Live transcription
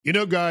You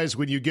know, guys,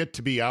 when you get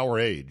to be our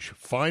age,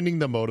 finding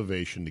the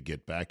motivation to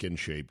get back in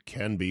shape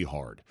can be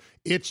hard.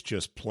 It's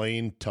just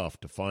plain tough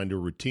to find a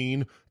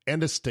routine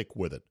and to stick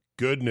with it.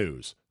 Good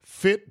news.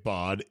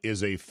 Fitbod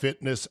is a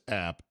fitness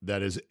app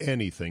that is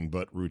anything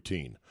but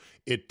routine.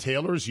 It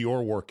tailors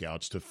your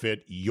workouts to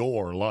fit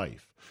your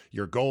life,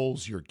 your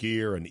goals, your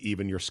gear, and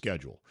even your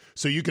schedule,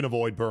 so you can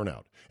avoid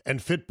burnout. And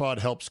Fitbod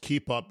helps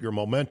keep up your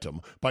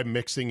momentum by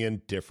mixing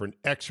in different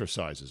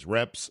exercises,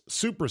 reps,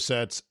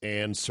 supersets,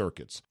 and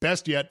circuits.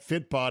 Best yet,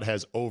 Fitbod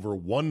has over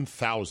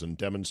 1,000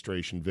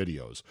 demonstration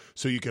videos,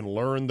 so you can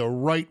learn the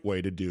right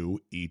way to do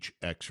each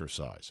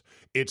exercise.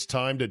 It's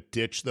time to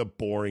ditch the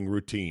boring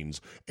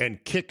routines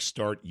and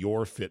kickstart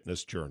your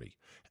fitness journey.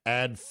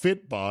 Add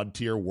Fitbod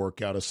to your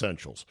workout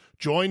essentials.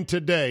 Join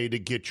today to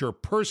get your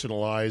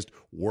personalized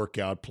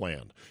workout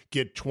plan.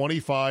 Get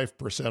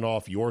 25%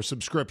 off your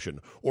subscription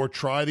or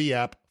try the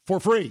app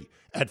for free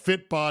at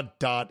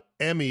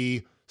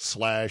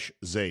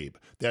fitbod.me/Zabe.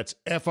 That's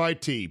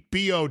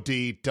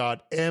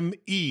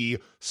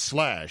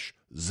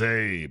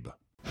fitbod.me/Zabe.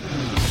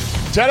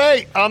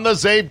 Today on the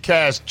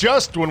Zabecast,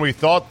 just when we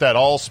thought that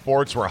all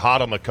sports were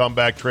hot on the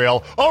comeback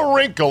trail, a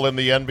wrinkle in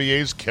the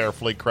NBA's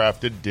carefully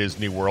crafted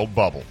Disney World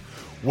bubble.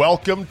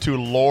 Welcome to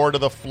Lord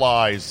of the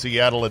Flies,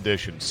 Seattle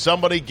edition.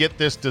 Somebody get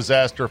this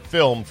disaster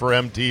filmed for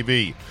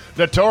MTV.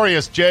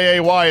 Notorious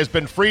JAY has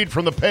been freed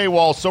from the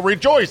paywall, so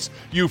rejoice,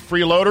 you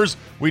freeloaders.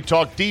 We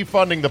talk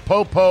defunding the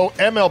Popo,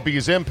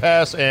 MLB's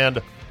impasse, and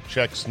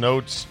checks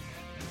notes,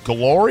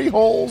 glory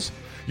holes.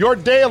 Your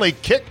daily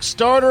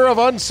Kickstarter of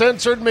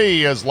Uncensored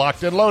Me is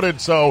locked and loaded,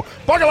 so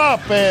buckle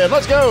up and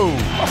let's go!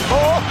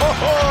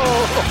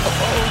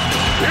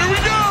 Here we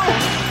go!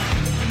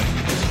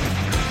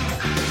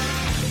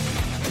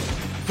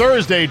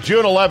 Thursday,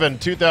 June 11,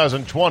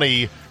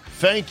 2020.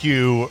 Thank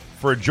you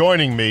for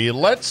joining me.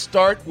 Let's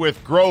start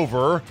with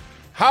Grover.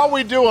 How are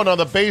we doing on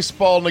the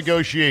baseball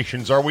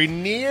negotiations? Are we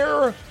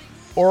near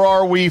or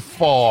are we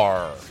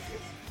far?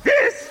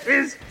 This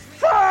is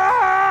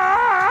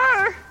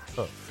far!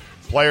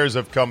 Players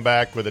have come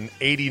back with an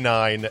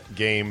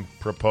 89-game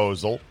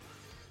proposal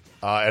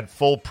at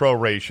full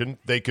proration.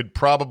 They could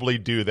probably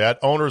do that.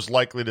 Owners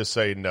likely to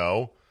say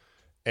no.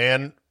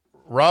 And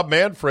Rob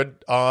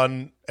Manfred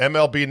on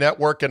MLB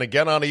Network and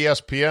again on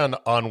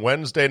ESPN on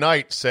Wednesday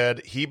night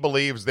said he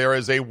believes there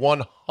is a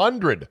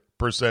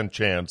 100%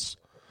 chance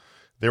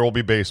there will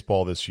be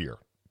baseball this year.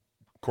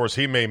 Of course,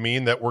 he may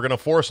mean that we're going to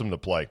force him to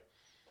play.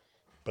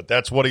 But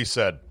that's what he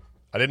said.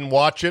 I didn't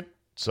watch it,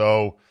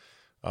 so...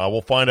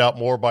 we'll find out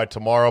more by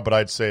tomorrow, but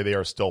I'd say they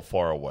are still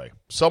far away.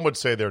 Some would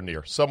say they're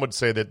near. Some would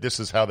say that this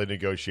is how they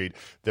negotiate.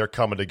 They're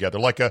coming together.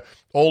 Like a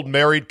old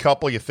married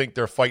couple, you think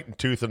they're fighting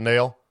tooth and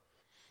nail,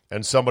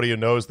 and somebody who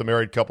knows the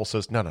married couple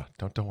says, no,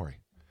 don't worry.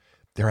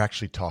 They're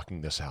actually talking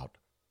this out.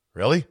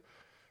 Really?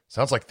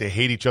 Sounds like they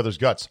hate each other's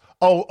guts.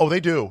 Oh, they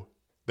do.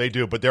 They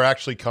do, but they're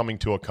actually coming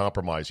to a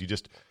compromise. You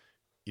just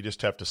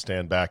have to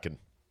stand back and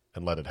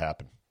let it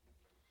happen.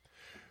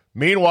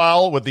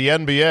 Meanwhile, with the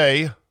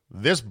NBA...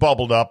 this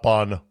bubbled up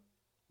on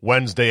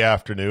Wednesday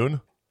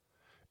afternoon.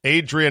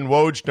 Adrian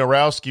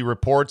Wojnarowski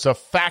reports a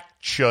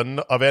faction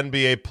of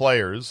NBA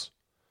players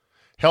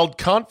held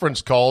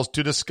conference calls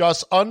to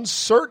discuss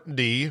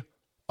uncertainty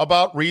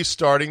about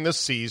restarting the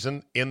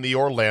season in the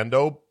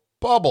Orlando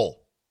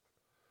bubble.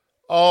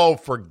 Oh,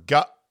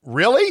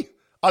 really?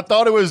 I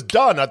thought it was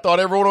done. I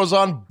thought everyone was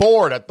on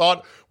board. I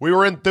thought we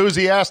were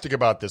enthusiastic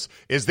about this.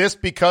 Is this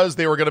because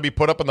they were going to be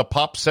put up in the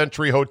Pop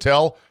Century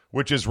Hotel,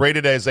 which is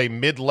rated as a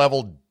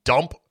mid-level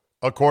dump,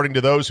 according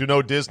to those who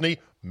know Disney?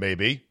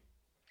 Maybe.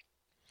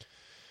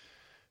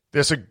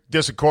 This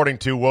according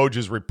to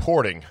Woj's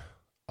reporting.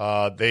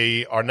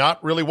 They are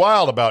not really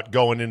wild about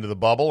going into the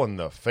bubble and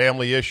the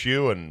family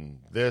issue and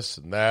this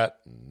and that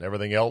and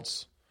everything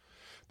else.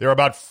 There are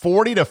about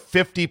 40 to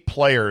 50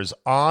 players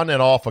on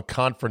and off a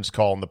conference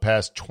call in the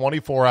past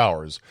 24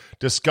 hours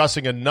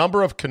discussing a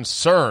number of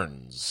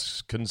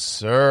concerns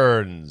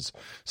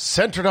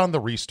centered on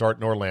the restart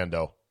in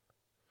Orlando.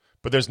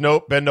 But there's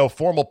been no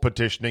formal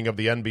petitioning of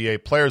the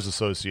NBA Players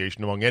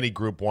Association among any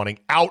group wanting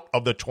out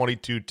of the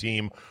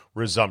 22-team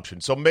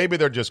resumption. So maybe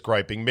they're just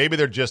griping. Maybe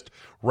they're just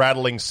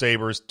rattling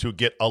sabers to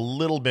get a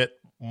little bit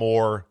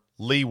more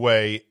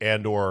leeway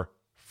and or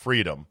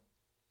freedom.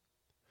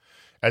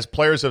 As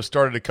players have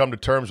started to come to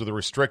terms with the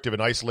restrictive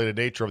and isolated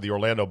nature of the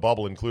Orlando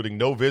bubble, including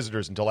no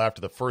visitors until after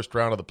the first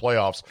round of the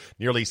playoffs,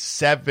 nearly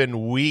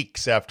 7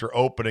 weeks after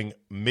opening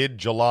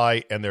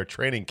mid-July and their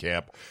training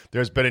camp,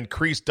 there's been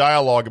increased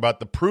dialogue about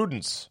the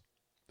prudence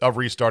of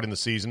restarting the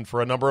season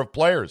for a number of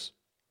players,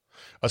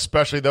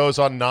 especially those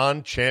on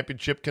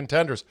non-championship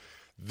contenders.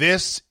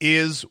 This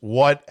is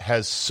what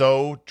has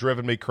so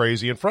driven me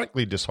crazy and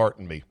frankly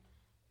disheartened me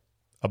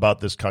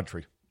about this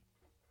country.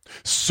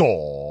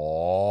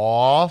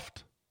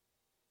 Soft.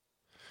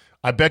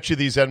 I bet you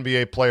these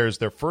NBA players,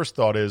 their first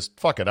thought is,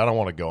 fuck it, I don't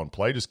want to go and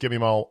play. Just give me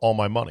all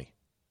my money.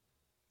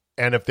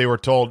 And if they were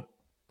told,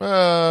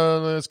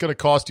 it's going to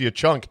cost you a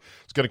chunk,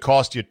 it's going to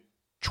cost you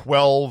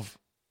 $12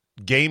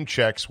 game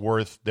checks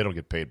worth, they don't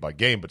get paid by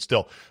game, but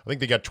still, I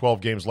think they got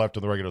 12 games left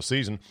in the regular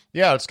season.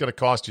 Yeah, it's going to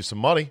cost you some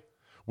money,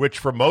 which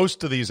for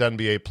most of these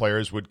NBA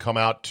players would come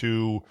out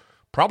to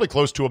probably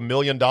close to $1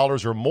 million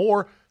or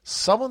more.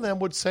 Some of them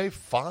would say,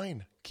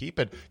 fine, keep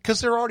it,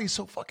 because they're already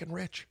so fucking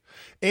rich.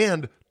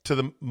 And to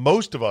the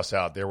most of us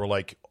out there, we're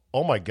like,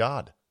 oh my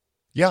God,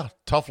 yeah,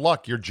 tough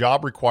luck. Your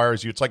job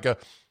requires you. It's like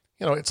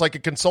it's like a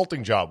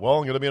consulting job. Well,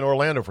 I'm going to be in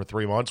Orlando for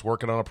 3 months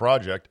working on a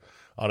project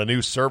on a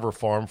new server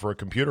farm for a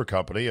computer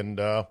company, and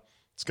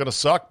it's going to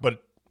suck,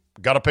 but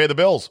got to pay the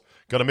bills.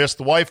 Going to miss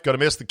the wife, going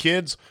to miss the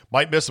kids,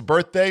 might miss a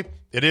birthday.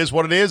 It is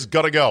what it is,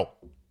 got to go.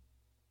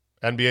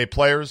 NBA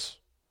players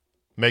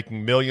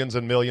making millions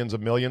and millions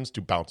and millions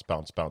to bounce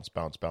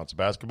of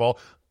basketball.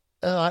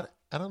 I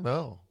don't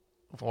know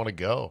if I want to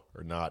go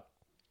or not.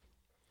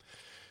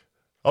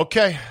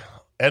 Okay,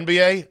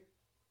 NBA,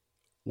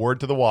 word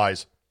to the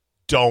wise,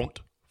 don't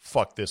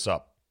fuck this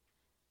up.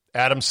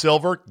 Adam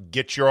Silver,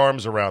 get your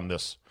arms around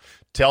this.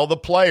 Tell the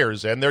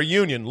players and their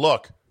union,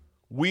 look,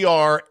 we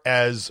are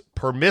as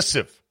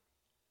permissive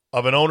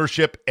of an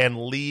ownership and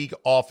league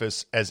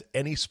office as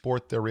any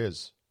sport there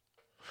is.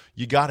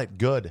 You got it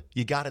good.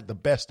 You got it the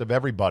best of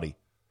everybody.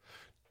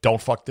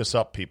 Don't fuck this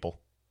up,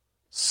 people.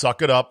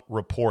 Suck it up,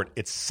 report.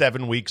 It's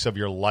 7 weeks of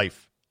your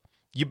life.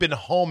 You've been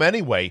home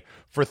anyway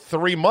for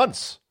 3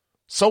 months.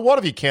 So what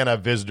if you can't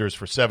have visitors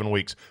for 7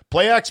 weeks?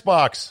 Play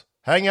Xbox.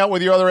 Hang out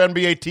with your other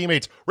NBA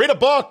teammates. Read a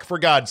book, for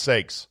God's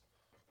sakes.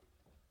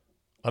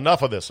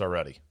 Enough of this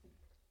already.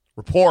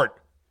 Report.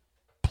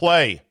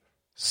 Play.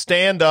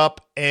 Stand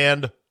up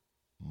and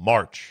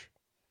march.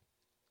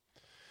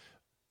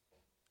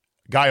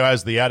 Guy who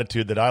has the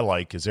attitude that I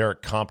like is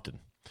Eric Compton.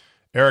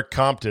 Eric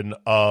Compton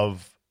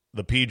of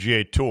the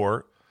PGA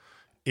Tour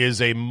is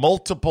a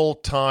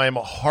multiple-time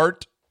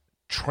heart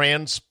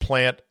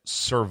transplant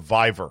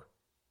survivor.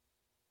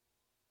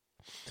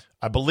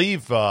 I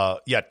believe,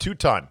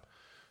 2-time.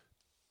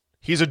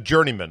 He's a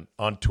journeyman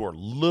on tour.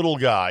 Little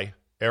guy,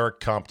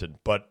 Eric Compton,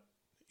 but,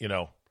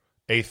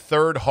 a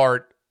third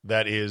heart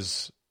that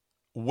is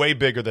way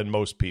bigger than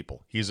most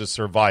people. He's a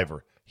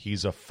survivor.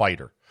 He's a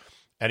fighter.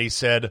 And he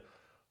said,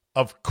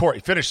 of course,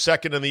 he finished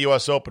second in the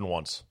U.S. Open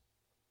once.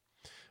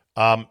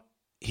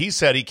 He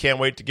said he can't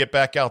wait to get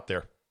back out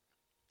there.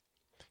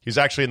 He's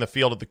actually in the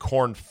field at the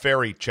Korn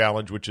Ferry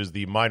Challenge, which is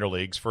the minor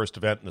leagues, first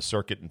event in the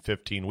circuit in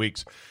 15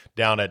 weeks,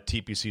 down at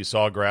TPC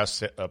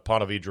Sawgrass,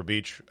 Ponte Vedra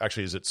Beach.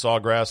 Actually, is it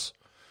Sawgrass?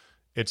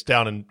 It's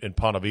down in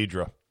Ponte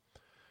Vedra.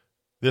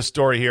 This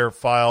story here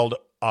filed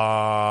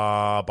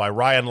by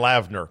Ryan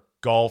Lavner,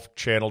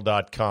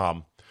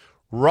 golfchannel.com.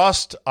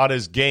 Rust on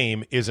his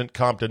game isn't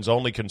Compton's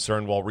only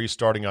concern while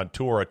restarting on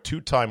tour. A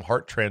 2-time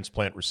heart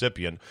transplant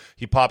recipient,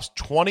 he pops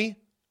 20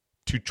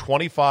 to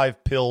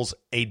 25 pills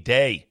a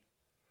day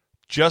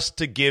just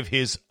to give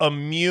his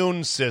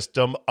immune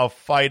system a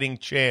fighting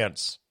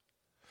chance.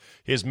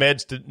 His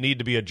meds need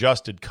to be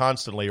adjusted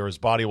constantly or his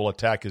body will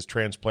attack his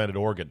transplanted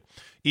organ.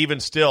 Even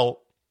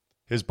still,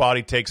 his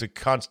body takes a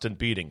constant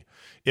beating.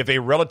 If a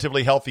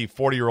relatively healthy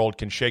 40-year-old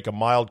can shake a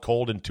mild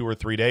cold in 2 or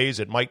 3 days,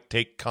 it might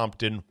take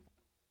Compton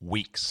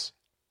weeks.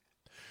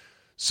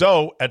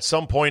 So, at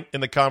some point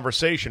in the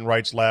conversation,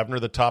 writes Lavner,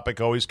 the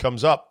topic always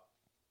comes up.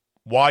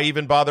 Why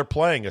even bother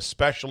playing,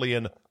 especially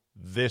in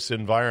this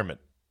environment?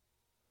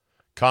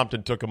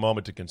 Compton took a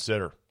moment to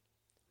consider.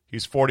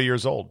 He's 40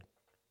 years old.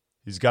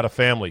 He's got a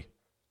family.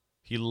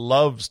 He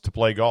loves to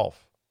play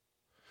golf.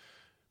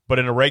 But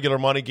in a regular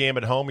money game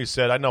at home, he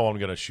said, I know I'm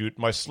going to shoot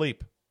in my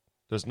sleep.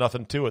 There's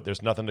nothing to it.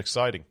 There's nothing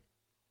exciting.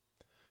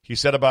 He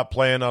said about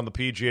playing on the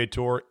PGA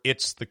Tour,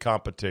 it's the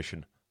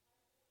competition.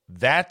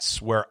 That's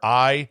where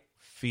I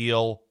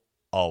feel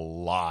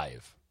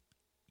alive.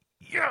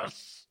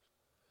 Yes!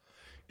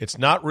 It's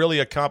not really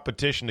a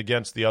competition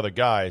against the other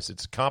guys.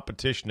 It's a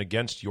competition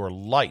against your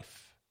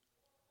life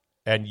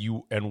and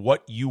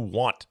what you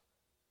want.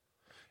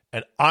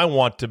 And I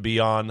want to be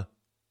on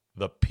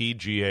the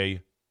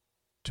PGA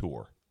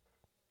Tour.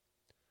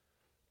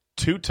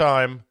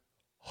 2-time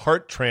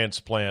heart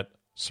transplant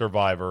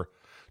survivor,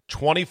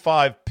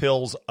 25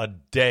 pills a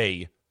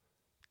day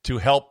to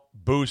help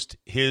boost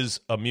his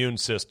immune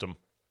system.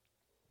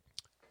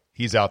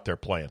 He's out there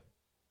playing.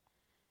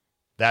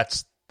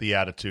 That's the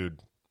attitude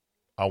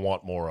I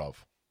want more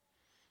of.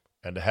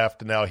 And to have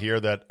to now hear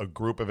that a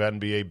group of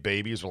NBA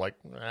babies are like,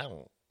 I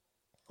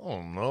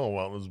don't know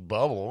about this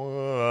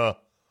bubble.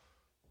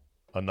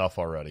 Enough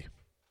already.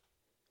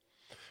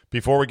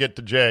 Before we get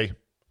to Jay,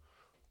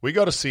 we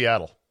go to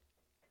Seattle.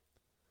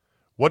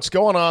 What's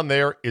going on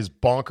there is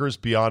bonkers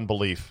beyond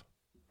belief.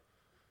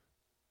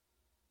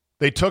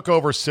 They took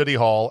over City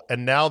Hall,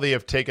 and now they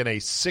have taken a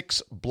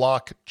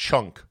 6-block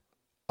chunk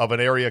of an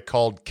area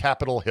called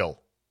Capitol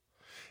Hill,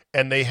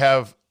 and they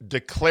have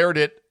declared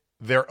it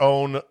their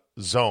own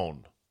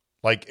zone,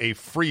 like a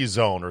free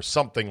zone or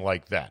something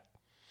like that.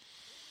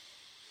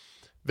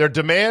 Their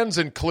demands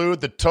include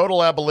the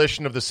total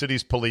abolition of the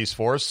city's police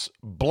force,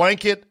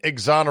 blanket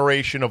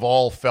exoneration of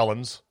all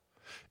felons,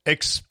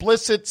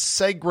 explicit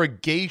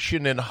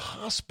segregation in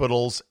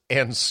hospitals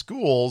and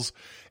schools,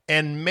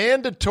 and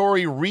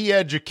mandatory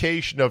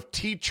re-education of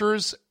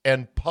teachers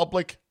and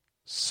public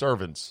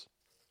servants.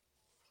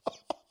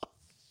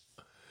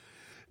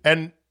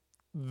 And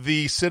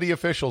the city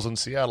officials in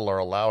Seattle are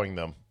allowing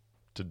them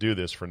to do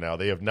this for now.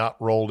 They have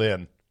not rolled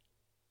in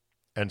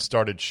and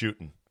started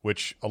shooting,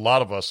 which a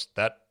lot of us,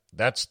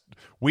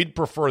 we'd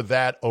prefer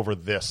that over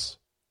this.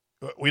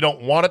 We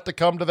don't want it to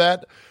come to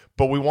that,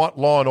 but we want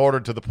law and order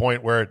to the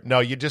point where,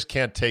 no, you just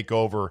can't take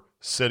over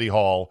City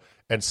Hall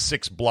and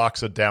 6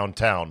 blocks of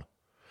downtown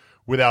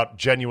without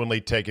genuinely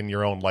taking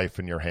your own life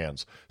in your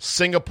hands.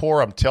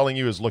 Singapore, I'm telling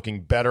you, is looking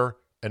better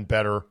and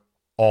better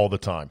all the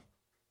time.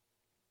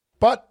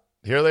 But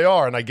here they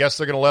are, and I guess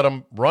they're going to let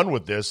them run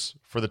with this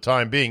for the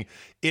time being.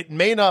 It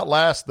may not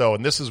last, though,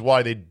 and this is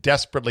why they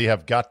desperately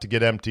have got to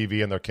get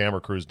MTV and their camera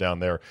crews down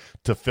there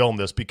to film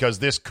this, because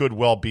this could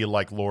well be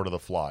like Lord of the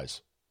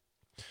Flies.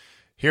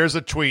 Here's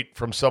a tweet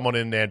from someone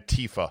in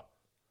Antifa.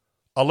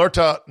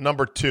 Alerta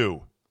number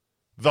 2.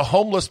 The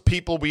homeless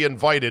people we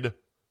invited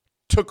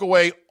took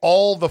away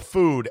all the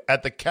food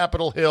at the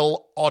Capitol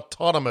Hill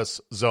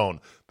Autonomous Zone.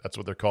 That's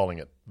what they're calling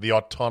it, the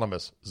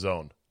Autonomous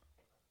Zone.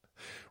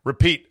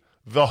 Repeat.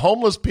 The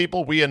homeless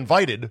people we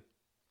invited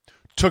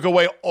took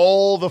away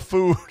all the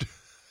food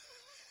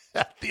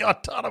at the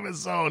Autonomous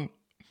Zone.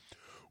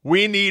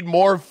 We need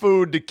more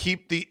food to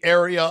keep the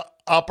area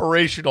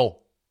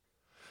operational.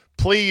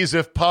 Please,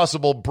 if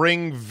possible,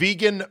 bring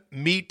vegan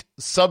meat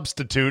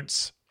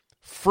substitutes,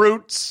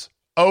 fruits,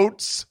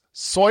 oats,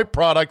 soy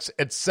products,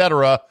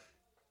 etc.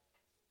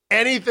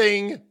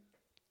 Anything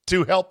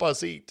to help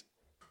us eat.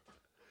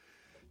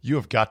 You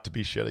have got to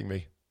be shitting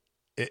me.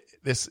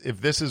 If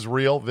this is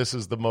real, this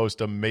is the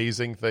most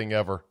amazing thing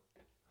ever.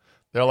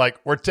 They're like,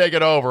 we're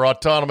taking over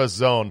Autonomous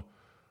Zone.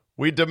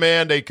 We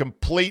demand a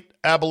complete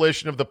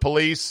abolition of the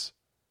police,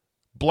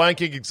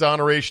 blanket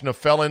exoneration of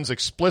felons,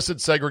 explicit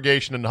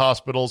segregation in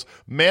hospitals,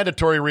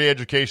 mandatory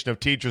re-education of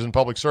teachers and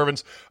public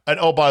servants. And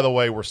oh, by the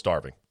way, we're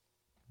starving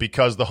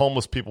because the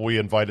homeless people we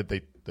invited,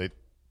 they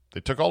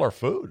took all our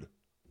food.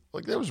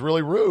 Like, that was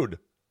really rude.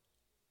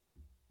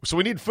 So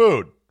we need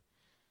food,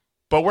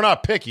 but we're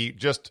not picky,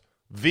 just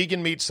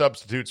vegan meat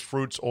substitutes,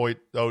 fruits,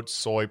 oats,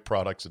 soy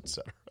products,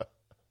 etc.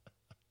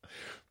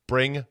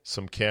 Bring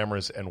some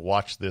cameras and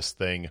watch this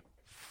thing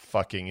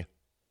fucking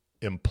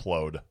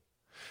implode.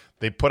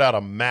 They put out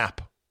a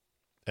map,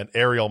 an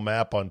aerial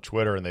map on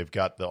Twitter, and they've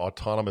got the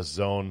Autonomous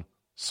Zone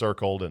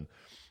circled, and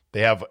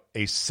they have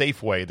a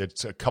Safeway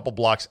that's a couple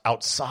blocks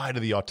outside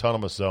of the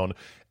Autonomous Zone,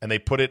 and they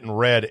put it in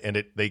red,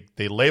 and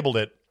they labeled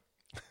it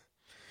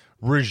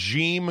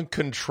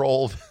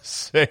regime-controlled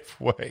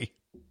Safeway.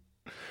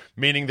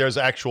 Meaning there's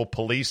actual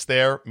police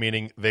there,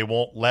 meaning they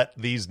won't let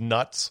these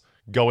nuts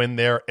go in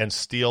there and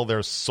steal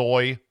their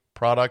soy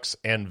products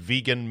and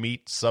vegan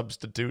meat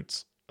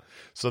substitutes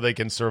so they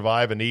can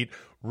survive and eat.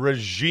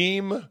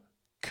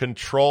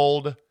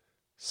 Regime-controlled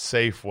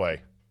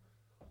Safeway.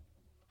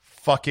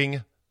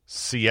 Fucking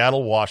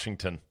Seattle,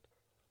 Washington.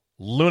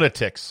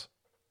 Lunatics.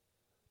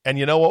 And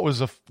you know what was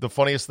the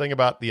funniest thing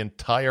about the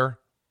entire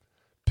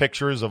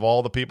pictures of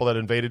all the people that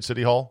invaded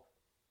City Hall?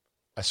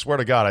 I swear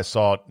to God, I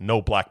saw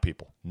no black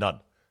people. None.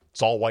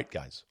 It's all white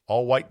guys.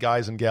 All white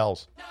guys and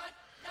gals.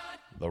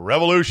 The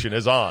revolution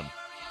is on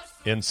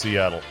in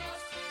Seattle.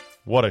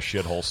 What a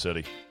shithole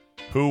city.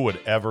 Who would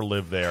ever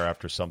live there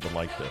after something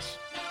like this?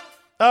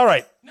 All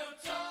right.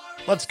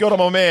 Let's go to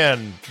my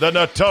man, the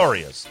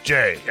Notorious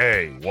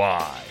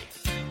J.A.Y.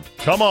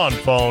 Come on,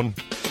 phone.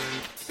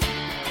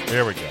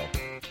 Here we go.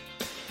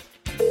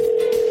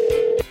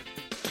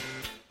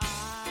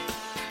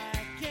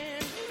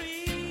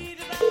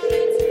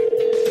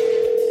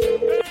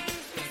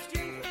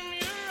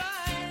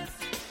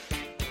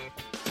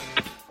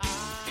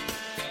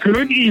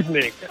 Good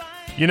evening.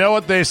 You know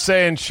what they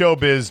say in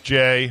showbiz,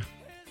 Jay?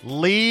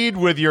 Lead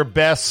with your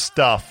best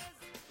stuff.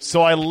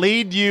 So I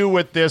lead you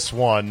with this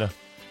one.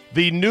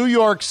 The New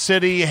York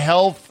City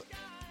Health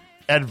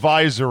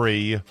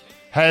Advisory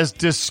has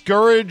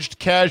discouraged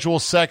casual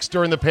sex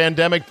during the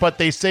pandemic, but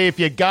they say if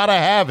you gotta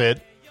have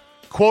it,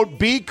 quote,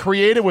 be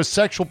creative with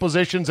sexual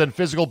positions and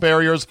physical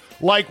barriers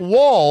like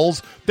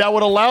walls that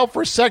would allow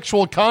for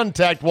sexual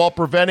contact while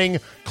preventing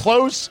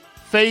close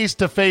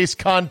face-to-face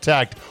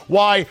contact.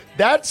 Why,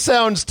 that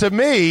sounds to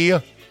me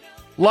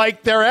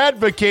like they're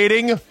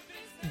advocating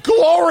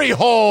glory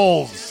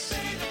holes.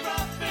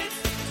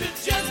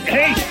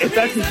 Hey, if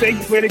that's the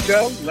safest way to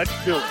go,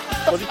 let's do it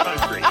for the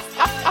country.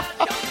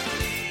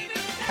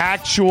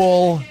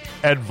 Actual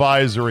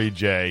advisory,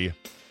 Jay.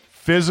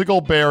 Physical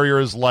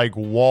barriers like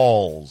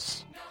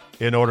walls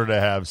in order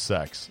to have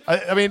sex.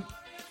 I mean,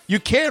 you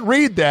can't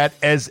read that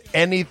as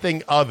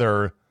anything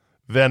other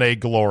than a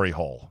glory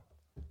hole.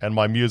 And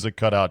my music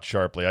cut out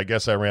sharply. I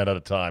guess I ran out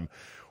of time.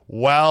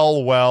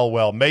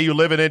 Well. May you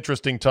live in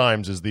interesting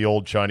times is the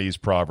old Chinese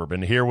proverb.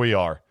 And here we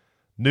are.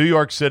 New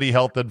York City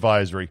Health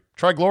Advisory.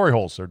 Try glory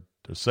holes. They're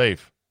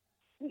safe.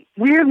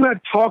 We have not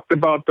talked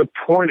about the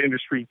porn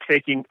industry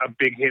taking a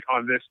big hit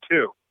on this,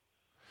 too.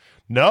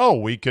 No,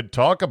 we could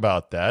talk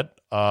about that.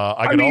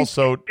 I could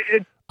also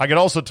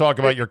talk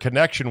about your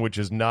connection, which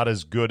is not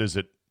as good as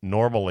it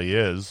normally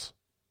is.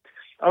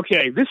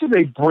 Okay, this is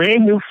a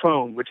brand new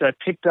phone, which I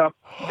picked up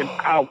an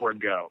hour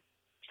ago.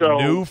 So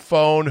New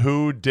phone,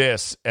 who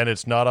dis, and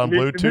it's not on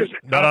Bluetooth?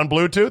 Not on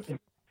Bluetooth?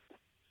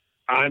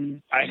 I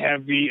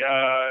have the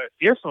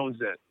earphones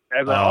in,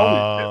 as I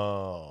always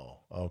Oh,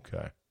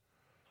 okay.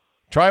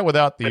 Try it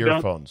without the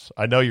earphones.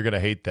 I know you're going to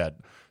hate that.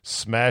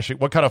 Smash it.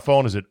 What kind of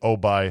phone is it? Oh,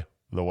 by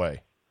the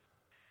way.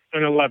 do.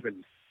 An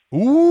 11.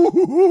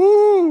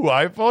 Ooh,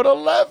 iPhone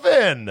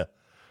 11.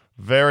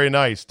 Very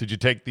nice. Did you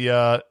take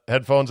the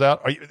headphones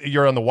out?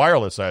 You're on the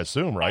wireless, I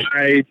assume, right?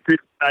 I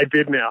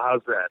did now.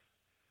 How's that?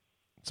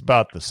 It's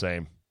about the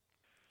same.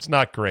 It's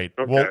not great.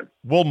 Okay.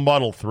 We'll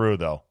muddle through,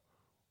 though.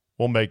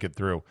 We'll make it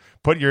through.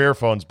 Put your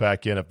earphones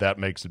back in if that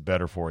makes it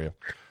better for you.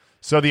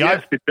 So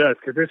Yes, it does,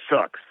 because it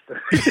sucks.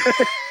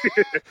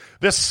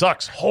 This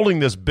sucks. Holding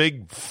this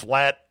big,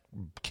 flat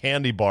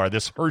candy bar,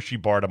 this Hershey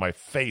bar to my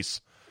face.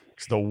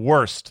 It's the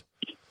worst.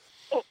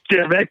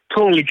 Yeah, that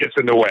totally gets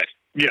in the way.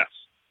 Yes.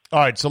 All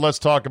right, so let's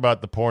talk about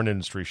the porn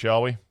industry,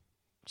 shall we?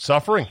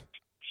 Suffering.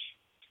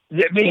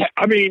 Yeah, they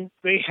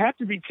have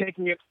to be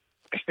taking it,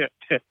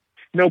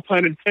 no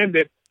pun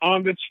intended,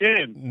 on the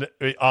chin.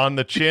 On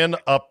the chin,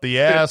 up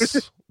the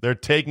ass. They're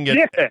taking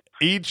it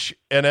each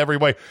and every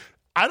way.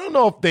 I don't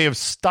know if they have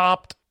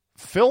stopped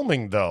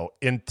filming, though,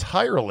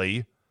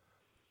 entirely.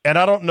 And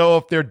I don't know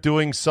if they're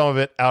doing some of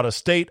it out of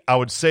state. I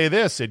would say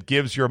this. It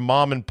gives your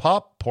mom and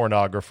pop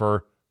pornographer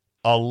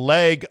a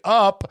leg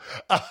up.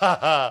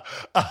 Bada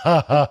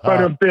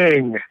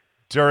bing.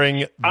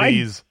 During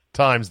these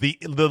times. The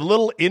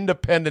little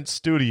independent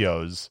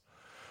studios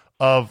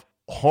of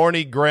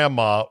horny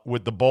grandma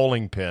with the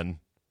bowling pin.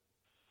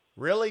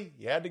 Really?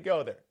 You had to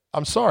go there.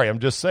 I'm sorry. I'm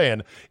just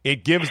saying.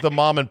 It gives the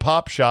mom and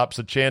pop shops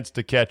a chance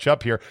to catch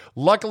up here.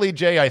 Luckily,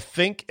 Jay, I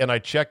think, and I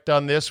checked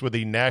on this with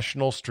the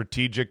National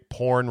Strategic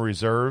Porn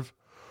Reserve,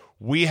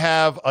 we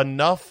have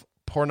enough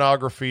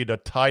pornography to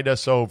tide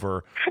us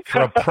over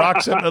for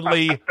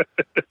approximately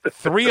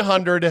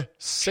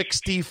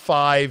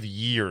 365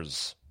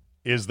 years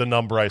is the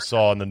number I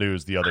saw in the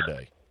news the other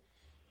day.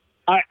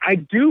 I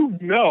do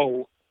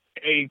know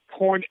a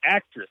porn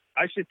actress.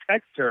 I should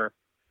text her.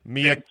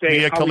 Mia and say,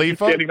 how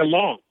Khalifa? are you getting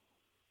along?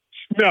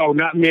 No,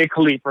 not Mia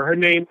Khalifa. Her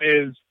name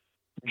is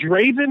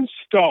Draven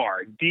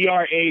Star,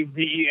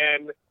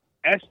 DravenStar,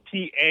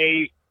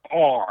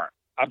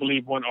 I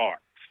believe one R.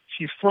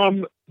 She's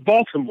from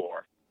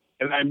Baltimore,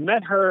 and I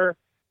met her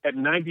at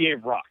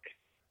 98 Rock.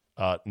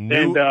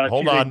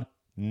 Hold on.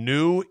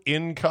 New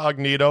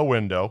incognito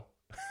window.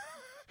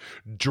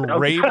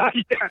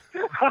 Draven.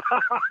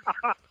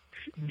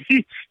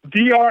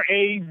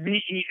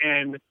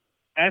 DravenStar.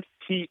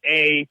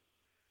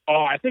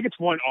 I think it's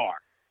one R.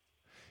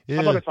 Yeah.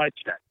 How about if I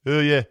check? Oh,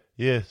 yeah.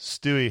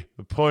 Stewie.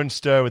 A porn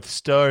star with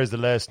star as the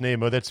last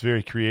name. Oh, that's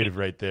very creative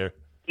right there.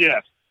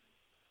 Yes.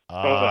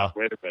 Hold on.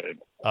 Wait a minute.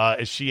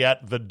 Is she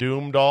at The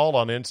Doom Doll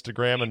on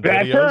Instagram and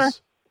That's videos? Her.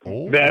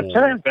 Oh. That's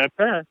her. That's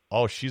her.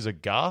 Oh, she's a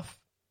goth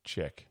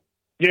chick.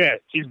 Yeah,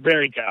 she's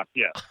very goth,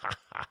 yeah.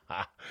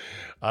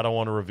 I don't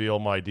want to reveal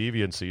my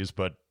deviancies,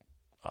 but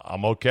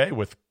I'm okay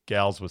with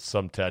gals with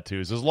some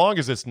tattoos, as long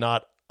as it's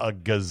not a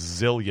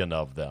gazillion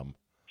of them.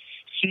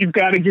 She's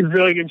got a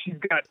gazillion. She's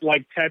got,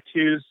 like,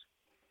 tattoos.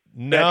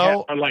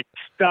 No. Are like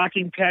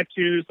stocking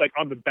tattoos, like,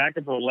 on the back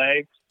of her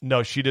legs.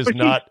 No, she does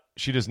not.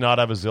 She does not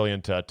have a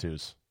zillion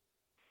tattoos.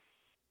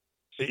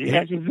 She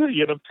has a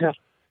zillion of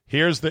tattoos.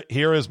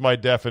 Here is my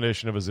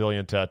definition of a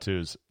zillion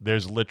tattoos.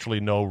 There's literally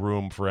no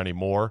room for any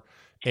more.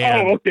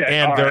 And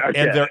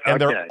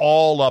they're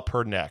all up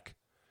her neck.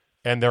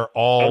 And they're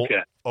all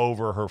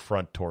over her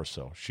front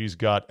torso. She's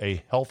got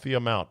a healthy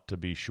amount, to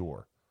be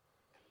sure.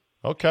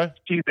 Okay.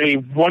 She's a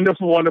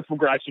wonderful, wonderful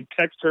girl. I should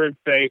text her and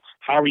say,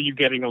 how are you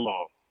getting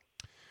along?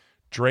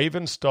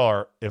 Draven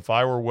Star, if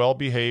I were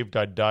well-behaved,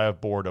 I'd die of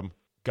boredom.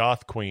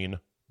 Goth queen,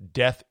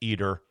 death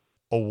eater,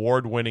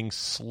 award-winning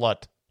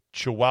slut,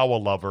 chihuahua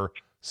lover,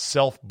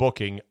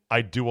 self-booking.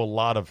 I do a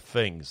lot of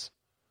things.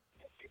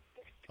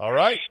 All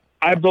right.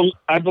 I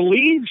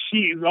believe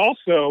she is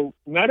also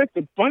not at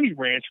the Bunny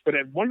Ranch, but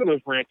at one of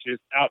those ranches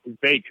out in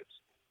Vegas.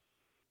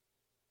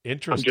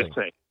 Interesting. I'm just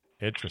saying.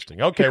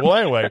 Interesting. Okay. Well,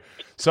 anyway,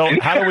 so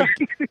how do we?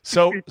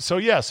 So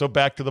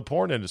back to the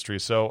porn industry.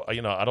 So I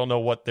don't know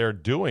what they're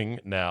doing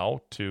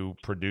now to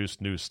produce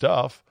new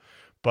stuff,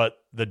 but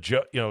the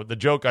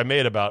joke I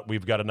made about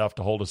we've got enough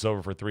to hold us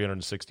over for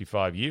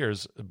 365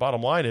 years. The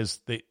bottom line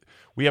is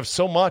we have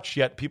so much,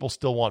 yet people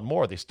still want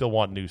more. They still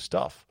want new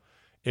stuff.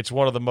 It's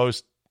one of the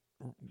most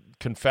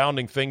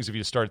confounding things if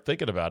you start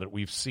thinking about it.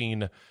 We've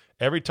seen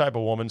every type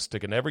of woman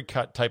stick in every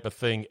type of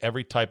thing,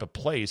 every type of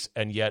place,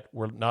 and yet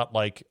we're not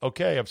like,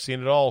 okay, I've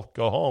seen it all.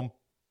 Go home.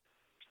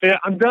 Yeah,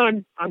 I'm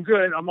done. I'm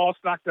good. I'm all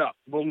stocked up.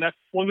 We'll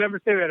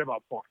never say that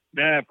about porn.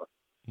 Never.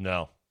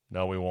 No,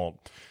 we won't.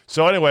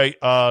 So anyway,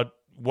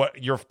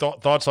 what your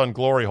thoughts on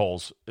glory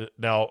holes?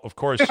 Now, of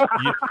course,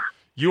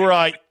 you or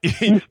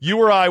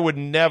I would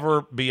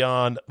never be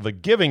on the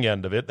giving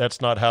end of it.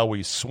 That's not how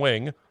we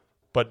swing.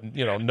 But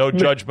no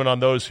judgment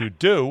on those who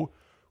do.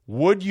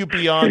 Would you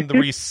be on the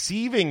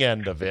receiving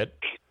end of it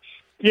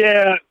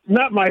Yeah,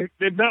 not my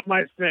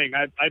thing.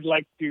 I'd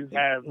like to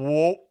have.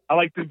 Whoa. I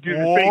like to do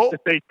the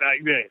face-to-face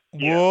thing.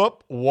 Yeah.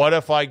 Whoop. What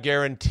if I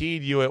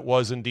guaranteed you it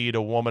was indeed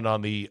a woman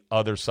on the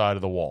other side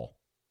of the wall?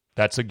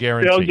 That's a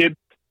guarantee. They'll get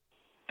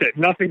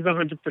nothing's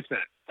 100%.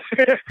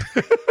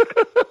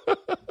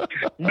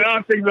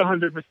 Nothing's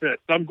 100%. So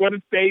I'm going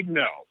to say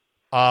no.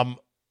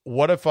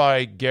 What if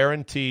I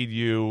guaranteed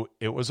you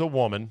it was a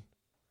woman,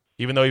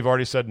 even though you've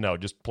already said no?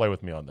 Just play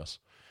with me on this.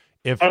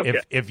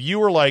 If you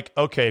were like,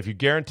 okay, if you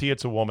guarantee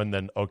it's a woman,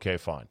 then okay,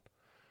 fine.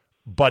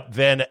 But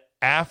then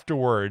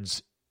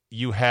afterwards,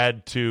 you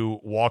had to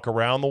walk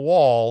around the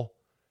wall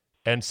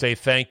and say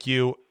thank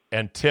you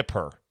and tip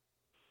her.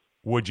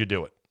 Would you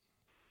do it?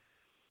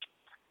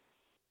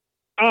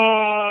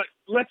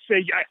 Let's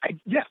say,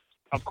 yes,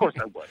 of course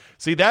I would.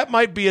 See, that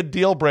might be a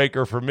deal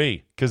breaker for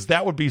me because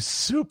that would be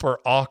super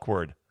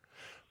awkward.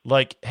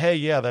 Like, hey,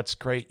 yeah, that's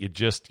great. You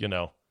just,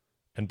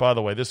 And by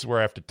the way, this is where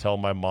I have to tell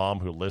my mom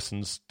who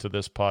listens to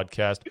this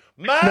podcast,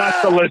 Ma!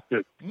 Not to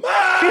listen.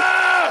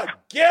 Ma!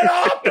 Get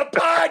off the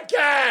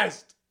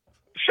podcast!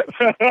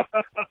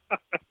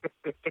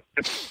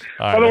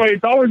 By the way,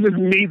 it's always with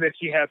me that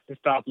she has to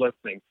stop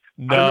listening.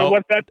 No. I don't know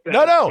what that says.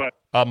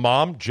 No.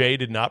 Mom, Jay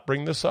did not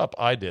bring this up.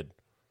 I did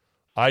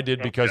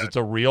because it's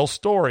a real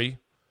story,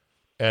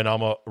 and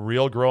I'm a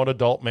real grown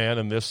adult man,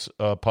 and this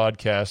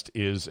podcast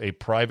is a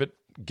private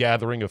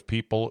gathering of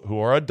people who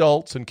are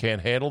adults and can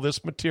handle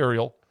this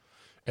material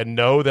and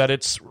know that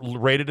it's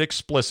rated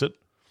explicit,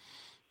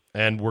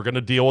 and we're going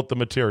to deal with the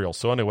material.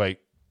 So anyway,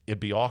 it'd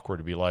be awkward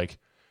to be like,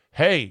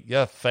 hey,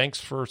 yeah, thanks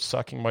for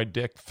sucking my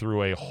dick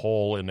through a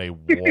hole in a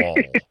wall.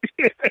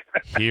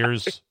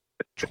 Here's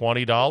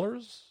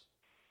 $20.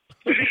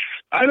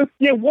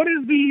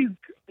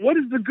 What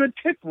is the good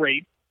tip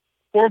rate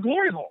for a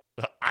glory hole?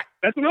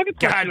 That's another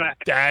question. God,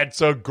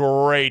 that's a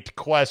great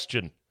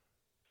question.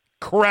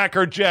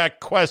 Crackerjack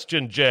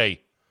question,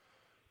 Jay,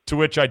 to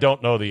which I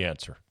don't know the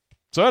answer.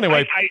 So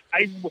anyway,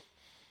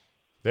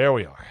 there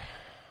we are.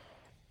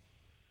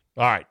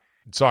 All right.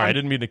 Sorry, I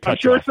didn't mean to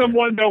cut you off. I'm sure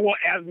someone, though, will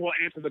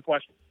answer the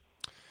question.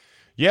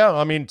 Yeah,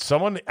 I mean,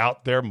 someone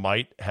out there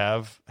might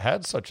have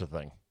had such a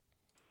thing.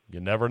 You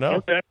never know.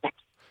 Okay.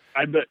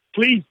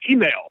 Please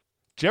email.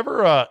 Did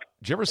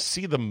you ever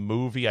see the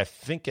movie? I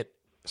think it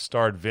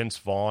starred Vince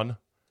Vaughn,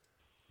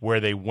 where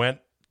they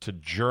went to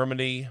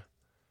Germany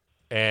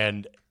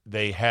and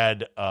they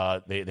had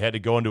to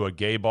go into a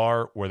gay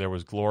bar where there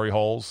was glory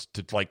holes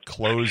to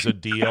close a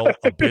deal,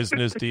 a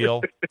business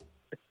deal.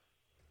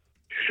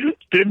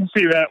 Didn't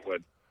see that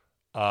one.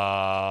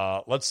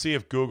 Let's see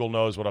if Google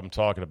knows what I'm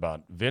talking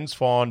about. Vince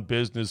Vaughn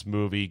business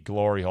movie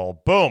glory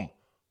hole. Boom.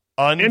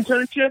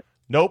 Internship?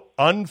 Nope.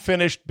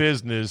 Unfinished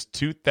Business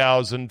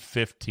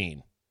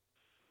 2015.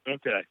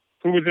 Okay.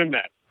 Who was in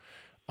that?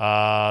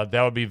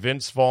 That would be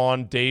Vince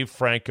Vaughn, Dave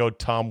Franco,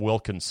 Tom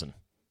Wilkinson.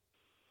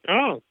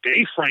 Oh,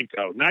 Dave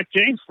Franco. Not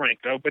James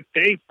Franco, but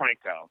Dave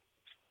Franco.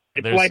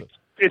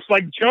 It's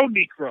like Joe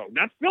Negro.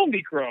 Not Phil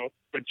Negro,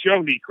 but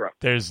Joe Negro.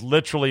 There's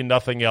literally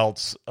nothing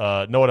else,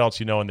 no one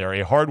else you know in there.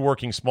 A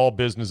hardworking small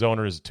business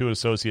owner and his two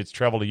associates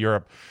travel to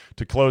Europe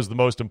to close the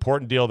most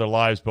important deal of their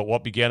lives, but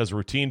what began as a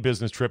routine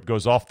business trip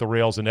goes off the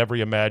rails in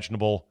every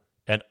imaginable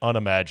and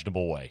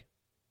unimaginable way.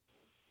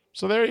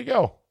 So there you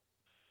go.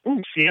 Ooh,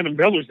 Sienna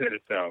Miller's in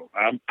it, though.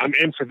 I'm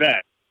in for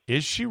that.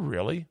 Is she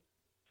really?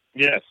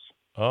 Yes.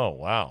 Oh,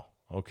 wow.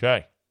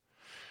 Okay.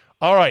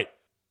 All right.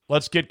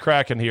 Let's get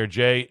cracking here,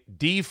 Jay.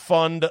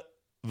 Defund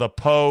the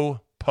po.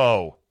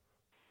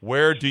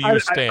 Where do you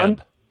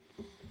stand?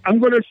 I'm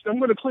going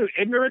to plead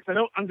ignorance. I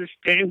don't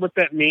understand what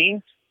that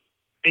means.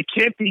 It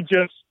can't be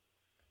just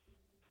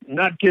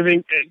not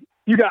giving.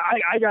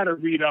 I got to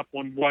read up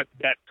on what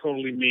that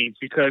totally means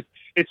because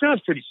it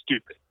sounds pretty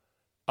stupid.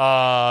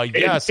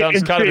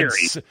 Sounds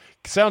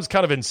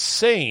kind of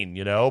insane,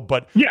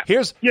 But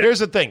here's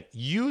the thing: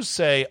 you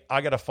say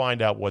I got to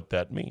find out what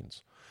that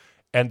means,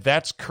 and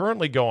that's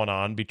currently going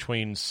on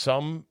between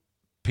some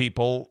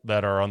people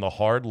that are on the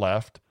hard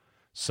left,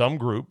 some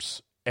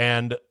groups,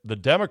 and the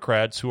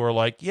Democrats who are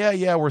like,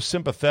 yeah, we're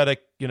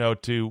sympathetic,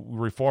 to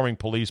reforming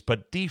police,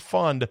 but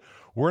defund,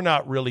 we're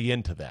not really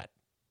into that.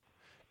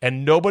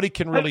 And nobody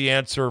can really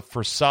answer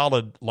for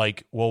solid,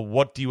 well,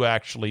 what do you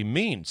actually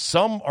mean?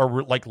 Some are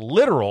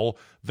literal,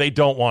 they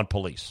don't want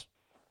police.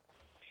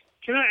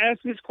 Can I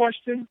ask this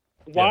question?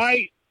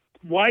 Yes.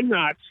 Why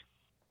not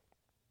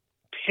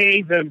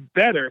pay them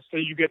better so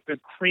you get the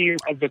cream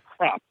of the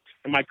crop?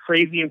 Am I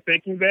crazy in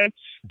thinking that?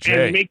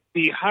 Jay, and make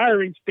the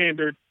hiring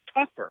standard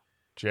tougher.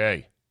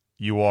 Jay,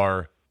 you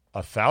are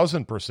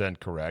 1,000%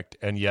 correct,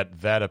 and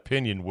yet that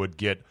opinion would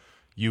get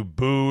you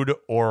booed,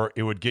 or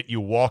it would get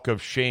you walk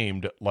of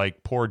shamed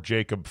like poor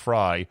Jacob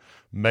Fry,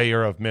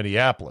 mayor of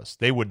Minneapolis.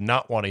 They would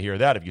not want to hear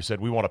that if you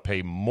said we want to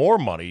pay more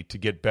money to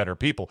get better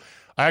people.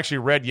 I actually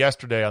read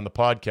yesterday on the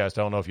podcast,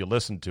 I don't know if you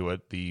listened to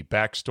it, the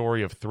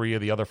backstory of 3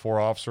 of the other 4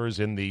 officers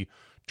in the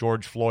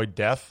George Floyd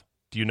death.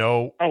 Do you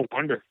know? Oh,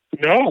 wonder.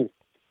 No.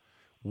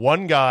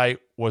 One guy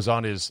was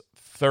on his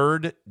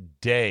 3rd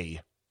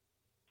day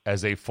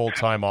as a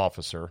full-time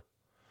officer.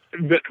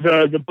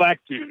 The black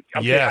dude.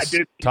 Okay, yes, I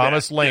did see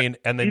Thomas that. Lane,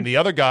 Yeah. and then the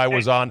other guy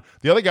was on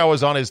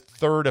his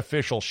third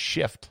official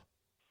shift.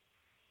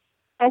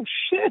 Oh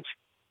shit!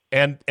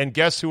 And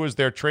guess who was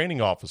their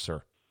training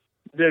officer?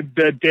 The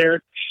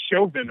Derek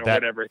Chauvin or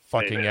That whatever. his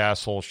fucking name is.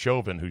 asshole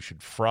Chauvin who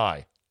should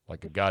fry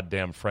like a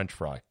goddamn French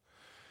fry.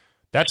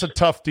 That's a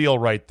tough deal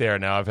right there.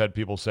 Now, I've had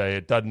people say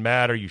it doesn't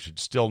matter. You should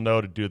still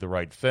know to do the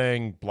right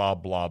thing, blah,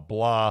 blah,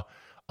 blah.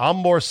 I'm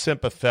more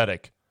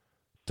sympathetic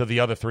to the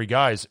other three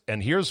guys.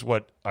 And here's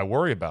what I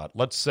worry about.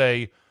 Let's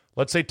say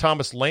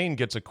Thomas Lane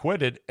gets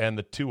acquitted and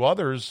the two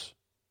others,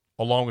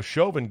 along with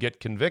Chauvin, get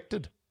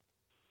convicted.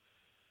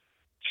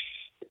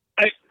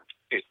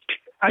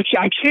 I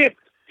can't,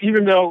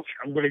 even though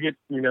I'm going to get,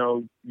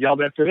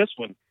 yelled at for this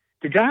one.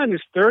 The guy on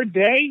his third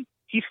day,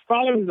 he's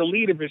following the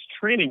lead of his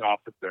training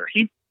officer.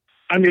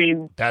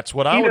 That's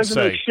what I would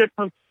say.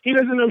 He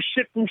doesn't know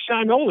shit from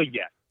Shinola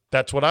yet.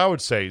 That's what I would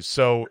say.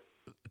 So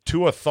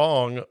Tua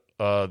Thong,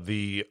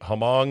 the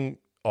Hamong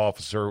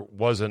officer,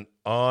 wasn't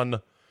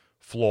on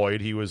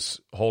Floyd. He was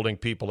holding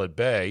people at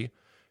bay.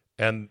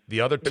 And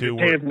the other two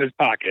With his hands in his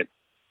pocket.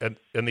 And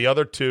the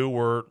other two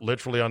were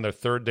literally on their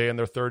third day and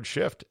their third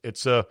shift.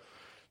 It's a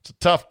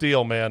tough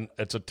deal, man.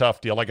 It's a tough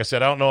deal. Like I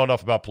said, I don't know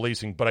enough about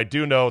policing, but I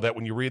do know that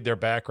when you read their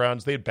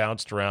backgrounds, they'd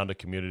bounced around a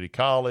community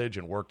college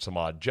and worked some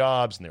odd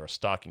jobs, and they were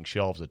stocking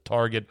shelves at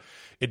Target.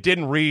 It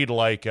didn't read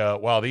like,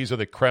 wow, these are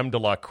the creme de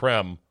la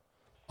creme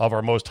of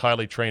our most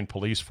highly trained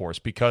police force,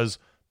 because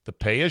the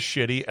pay is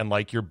shitty, and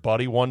like your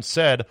buddy once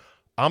said,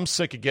 I'm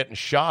sick of getting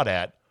shot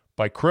at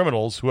by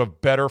criminals who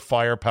have better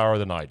firepower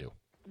than I do.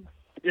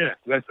 Yeah,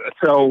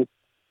 call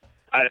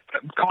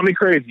me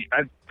crazy.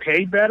 I'd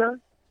pay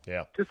better.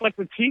 Yeah. Just like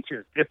with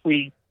teachers. If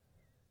we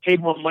paid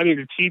more money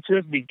to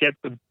teachers, we get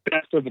the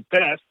best of the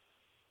best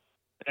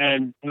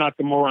and not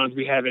the morons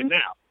we have in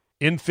now.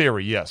 In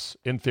theory, yes.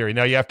 In theory.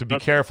 Now, you have to be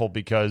careful,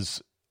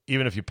 because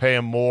even if you pay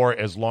them more,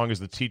 as long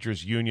as the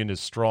teachers' union is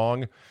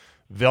strong,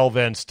 they'll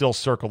then still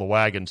circle the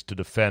wagons to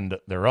defend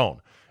their own.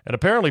 And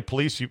apparently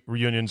police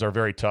unions are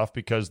very tough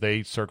because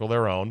they circle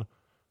their own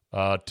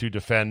to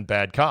defend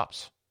bad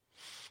cops.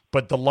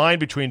 But the line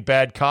between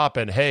bad cop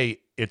and, hey,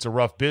 it's a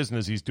rough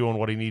business, he's doing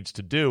what he needs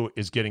to do,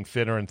 is getting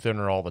thinner and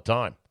thinner all the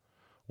time.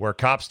 Where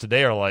cops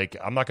today are like,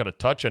 I'm not going to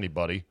touch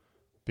anybody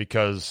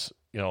because,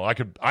 I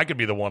could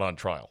be the one on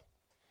trial.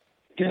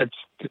 Yeah,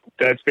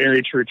 that's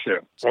very true too.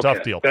 It's a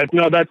tough deal. That's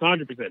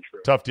 100% true.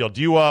 Tough deal.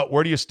 Do you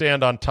where do you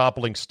stand on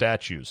toppling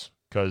statues?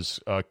 Because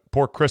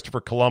poor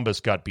Christopher Columbus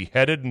got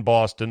beheaded in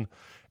Boston,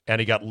 and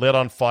he got lit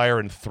on fire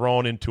and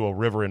thrown into a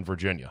river in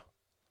Virginia.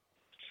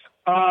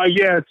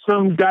 Yeah,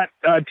 some got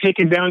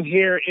taken down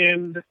here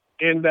in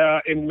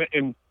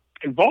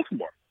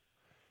Baltimore.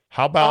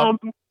 How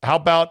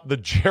about the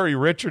Jerry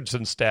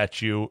Richardson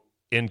statue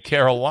in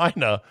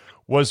Carolina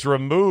was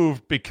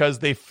removed because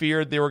they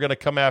feared they were going to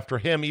come after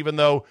him, even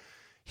though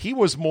he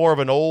was more of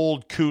an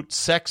old coot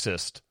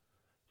sexist,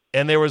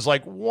 and there was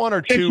like one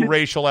or two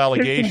racial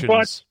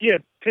allegations.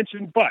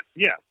 Pinching butt.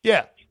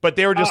 Yeah. But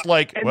they were just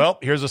well,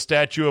 here's a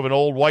statue of an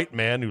old white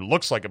man who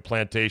looks like a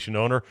plantation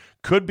owner,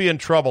 could be in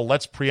trouble.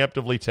 Let's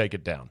preemptively take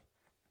it down.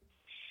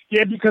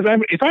 Yeah, because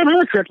if I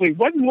remember correctly,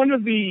 wasn't one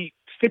of the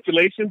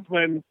stipulations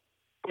when,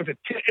 was it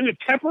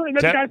Tepper? And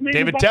that guy's name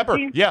David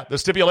Tepper. Yeah, the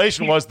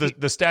stipulation was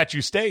the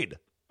statue stayed.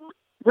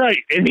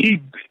 Right, and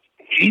he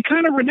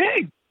kind of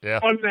reneged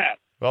on that.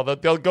 Well,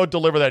 they'll go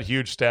deliver that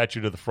huge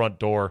statue to the front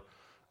door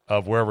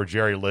of wherever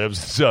Jerry lives.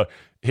 So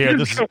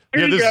this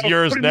is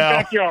yours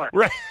now.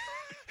 Right.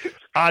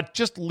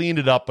 Just lean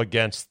it up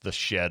against the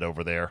shed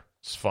over there.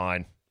 It's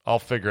fine. I'll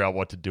figure out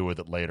what to do with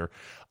it later.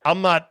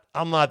 I'm not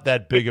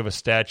that big of a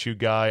statue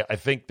guy. I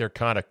think they're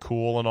kind of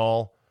cool and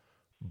all,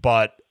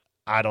 but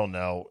I don't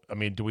know. I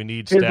mean, do we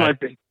need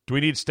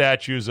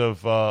statues of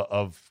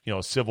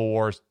Civil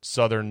War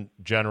Southern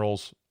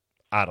generals?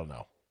 I don't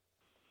know.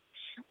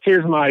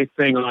 Here's my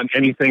thing on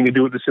anything to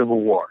do with the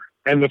Civil War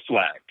and the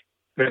flag,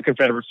 the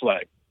Confederate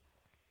flag.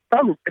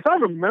 If I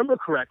remember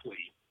correctly,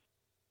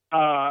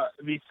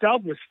 the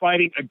South was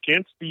fighting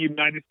against the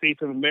United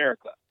States of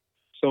America.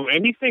 So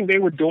anything they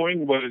were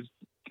doing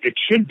it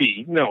should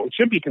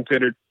be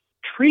considered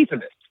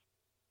treasonous.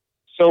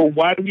 So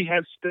why do we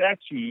have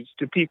statues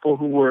to people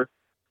who were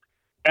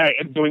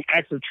doing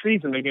acts of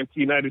treason against the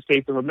United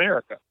States of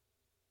America?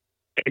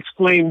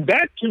 Explain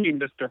that to me,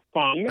 Mr.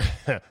 Fung.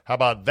 How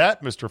about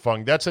that, Mr.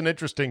 Fung? That's an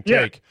interesting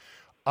take.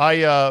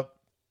 Yeah.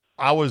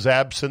 I was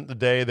absent the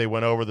day they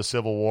went over the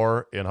Civil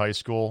War in high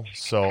school,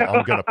 so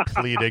I'm going to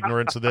plead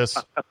ignorance of this.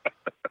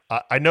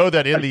 I know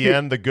that in the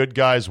end, the good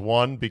guys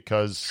won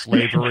because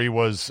slavery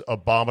was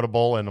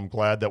abominable, and I'm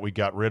glad that we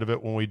got rid of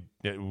it when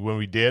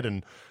we did,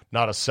 and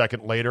not a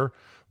second later.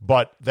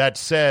 But that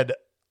said,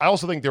 I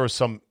also think there was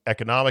some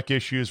economic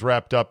issues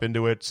wrapped up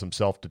into it, some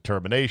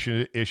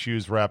self-determination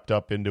issues wrapped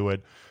up into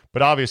it.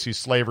 But obviously,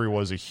 slavery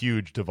was a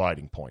huge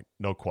dividing point,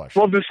 no question.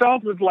 Well, the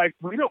South was like,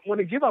 we don't want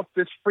to give up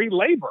this free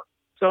labor.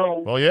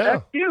 So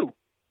that's you,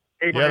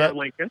 Abraham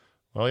Lincoln.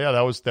 Well, yeah,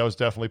 that was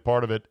definitely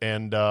part of it.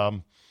 And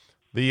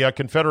The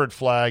Confederate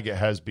flag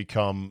has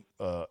become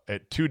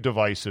too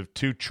divisive,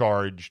 too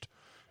charged,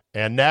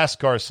 and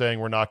NASCAR saying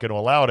we're not going to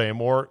allow it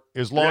anymore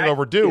is long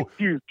overdue.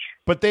 Huge.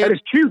 But That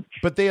is huge.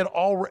 But they had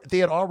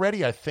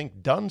already, I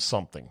think, done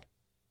something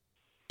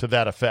to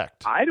that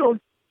effect. I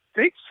don't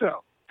think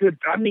so.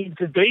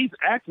 Today's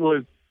act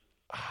was,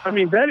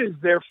 that is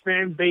their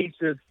fan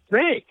base's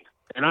thing.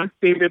 And I've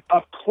seen it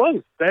up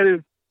close. That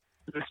is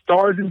the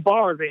stars and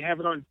bars. They have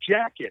it on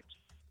jackets.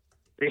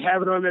 They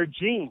have it on their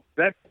jeans.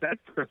 That's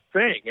the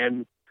thing.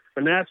 And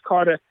for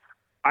NASCAR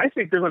I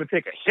think they're going to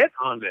take a hit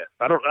on this.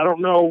 I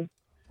don't know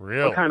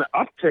Really? what kind of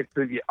uptick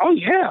they get. Oh,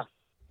 yeah.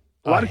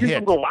 A lot of people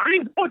hit. go, I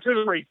ain't going to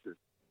the races.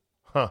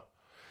 Huh.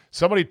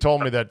 Somebody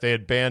told me that they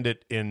had banned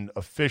it in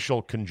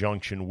official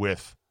conjunction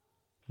with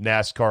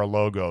NASCAR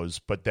logos,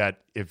 but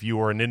that if you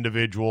were an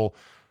individual,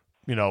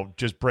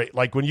 just break,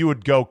 like when you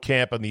would go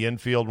camp in the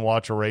infield and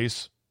watch a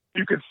race.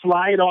 You could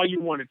fly it all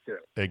you wanted to.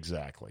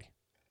 Exactly.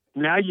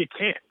 Now you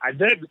can't.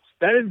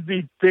 That is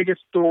the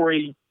biggest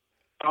story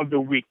of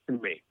the week to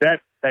me.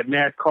 That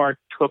NASCAR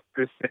took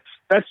this.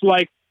 That's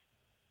like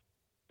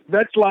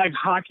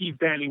hockey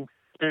banning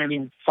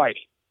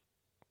fighting.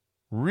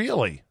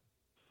 Really?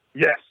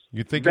 Yes.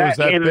 You think it was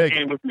that hand big? In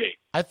hand with me.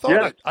 I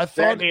thought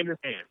hand in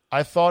hand.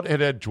 I thought it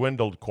had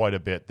dwindled quite a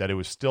bit. That it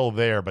was still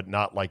there, but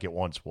not like it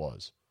once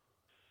was.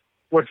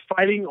 What,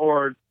 fighting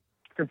or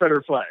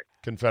Confederate flag?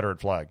 Confederate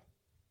flag.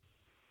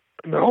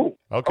 No.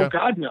 Okay. Oh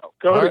God, no.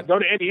 Go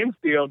to Eddie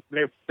Infield.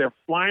 They're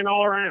flying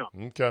all around.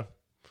 Okay.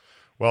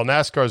 Well,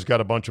 NASCAR's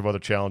got a bunch of other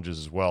challenges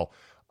as well.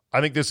 I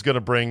think this is going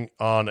to bring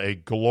on a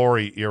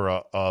glory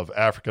era of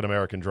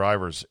African-American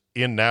drivers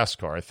in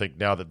NASCAR. I think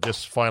now that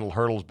this final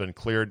hurdle's been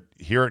cleared,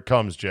 here it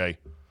comes, Jay.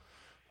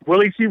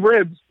 Willie T.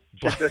 Ribbs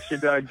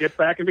should get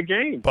back in the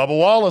game. Bubba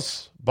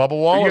Wallace. You got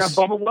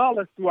Bubba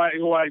Wallace, who I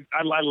like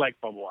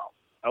Bubba Wallace.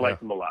 I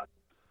like him a lot.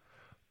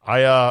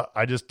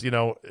 I just,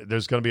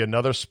 there's going to be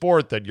another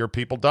sport that your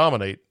people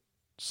dominate.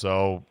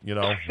 So,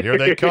 here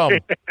they come.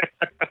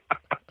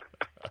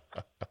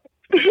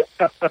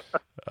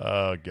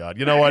 Oh God!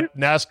 You know what?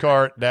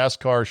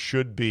 NASCAR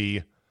should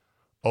be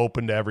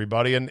open to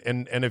everybody, and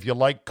if you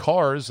like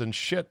cars and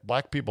shit,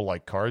 black people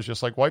like cars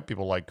just like white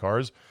people like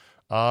cars.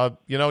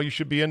 You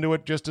should be into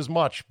it just as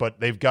much. But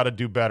they've got to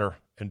do better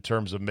in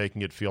terms of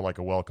making it feel like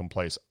a welcome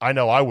place. I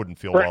know I wouldn't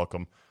feel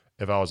welcome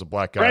if I was a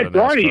black guy in a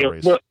NASCAR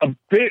race.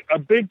 A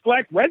big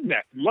black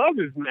redneck, loves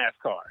his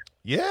NASCAR.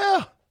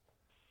 Yeah,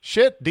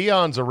 shit.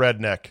 Dion's a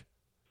redneck.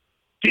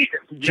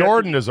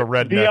 Jordan is a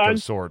redneck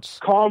of sorts.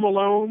 Karl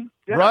Malone.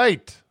 Yeah.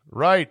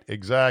 Right,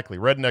 exactly.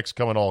 Rednecks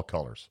come in all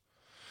colors.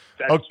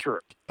 That's true.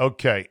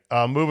 Okay,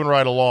 moving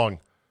right along.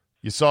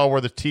 You saw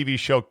where the TV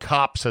show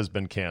Cops has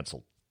been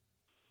canceled.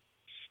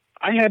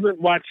 I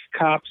haven't watched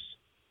Cops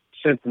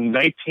since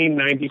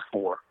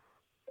 1994.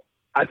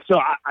 I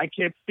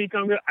can't speak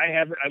on it. I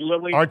haven't. I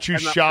literally. Aren't you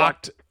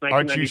shocked?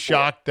 Aren't you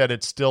shocked that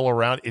it's still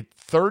around? It's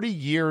 30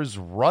 years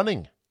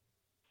running.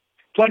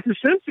 It's like The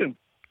Simpsons.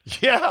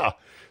 Yeah.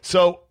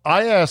 So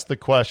I asked the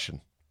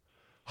question,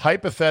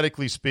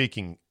 hypothetically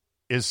speaking,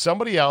 is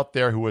somebody out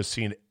there who has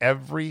seen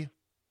every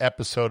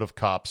episode of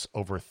Cops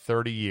over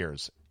 30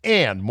 years?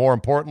 And more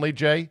importantly,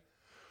 Jay,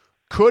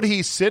 could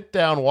he sit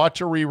down,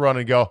 watch a rerun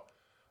and go,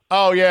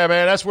 oh, yeah,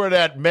 man, that's where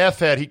that meth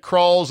head, he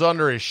crawls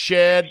under his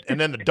shed and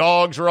then the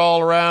dogs are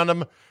all around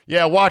him.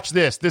 Yeah, watch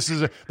this.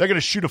 They're going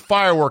to shoot a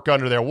firework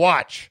under there.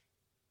 Watch.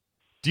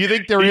 Do you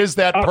think there is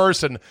that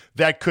person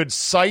that could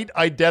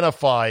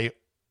identify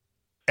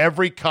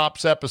every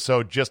Cops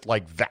episode just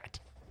like that?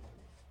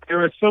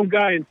 There is some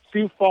guy in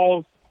Sioux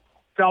Falls,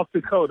 South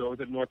Dakota, or is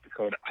it North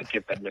Dakota? I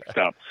get that mixed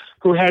up.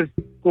 Who has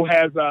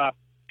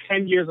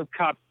 10 years of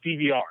Cops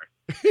DVR?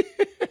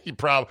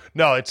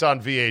 No, it's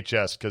on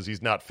VHS because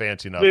he's not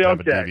fancy enough to have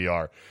a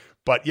DVR.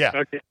 But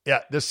yeah,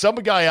 there's some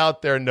guy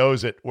out there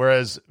knows it.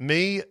 Whereas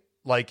me,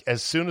 like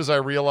as soon as I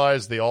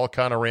realized they all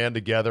kind of ran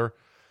together,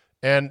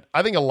 and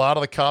I think a lot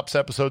of the Cops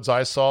episodes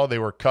I saw, they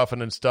were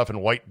cuffing and stuffing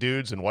white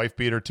dudes in wife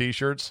beater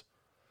T-shirts.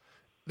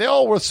 They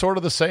all were sort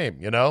of the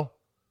same,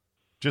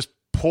 just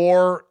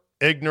poor,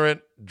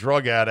 ignorant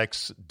drug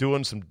addicts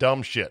doing some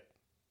dumb shit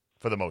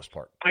for the most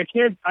part. I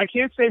can't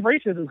say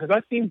racism because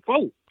I've seen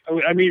both.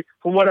 I mean,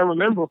 from what I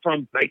remember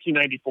from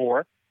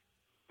 1994,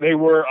 they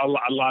were a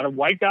lot of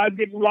white guys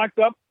getting locked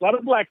up, a lot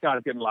of black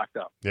guys getting locked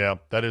up. Yeah,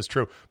 that is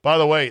true. By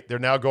the way, they're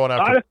now going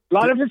after a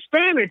lot of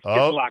Hispanics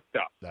getting locked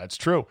up. That's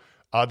true.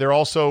 They're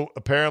also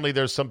apparently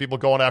there's some people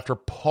going after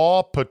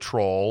Paw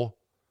Patrol,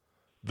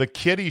 the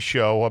kiddie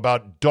show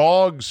about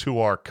dogs who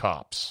are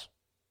cops.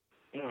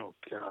 Oh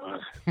God!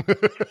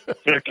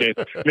 Okay,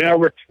 now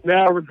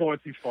we're going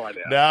too far.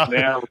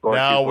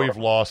 Now we've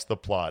lost the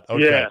plot.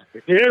 Okay,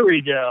 yeah, here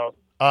we go.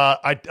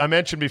 I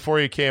mentioned before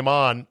you came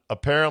on,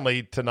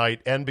 apparently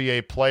tonight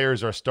NBA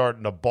players are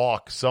starting to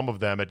balk, some of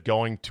them, at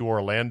going to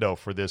Orlando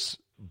for this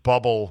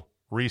bubble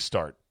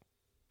restart.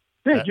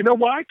 Yeah, you know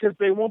why? Because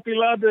they won't be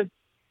allowed to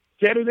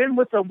get it in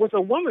with a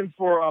woman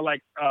for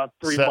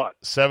 3 months.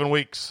 7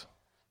 weeks.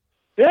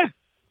 Yeah.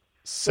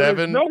 7.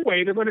 There's no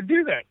way they're going to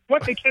do that.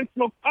 What, they can't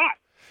smoke pot?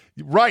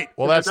 Right.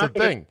 Well, that's the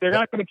thing. They're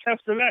not going to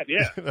test for that.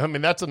 Yeah. I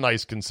mean, that's a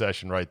nice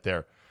concession right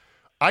there.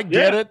 I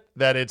get it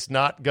that it's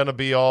not going to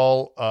be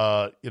all,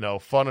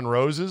 fun and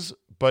roses,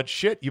 but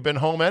shit, you've been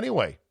home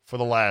anyway for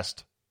the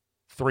last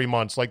 3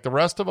 months like the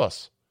rest of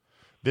us.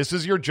 This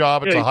is your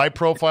job. It's a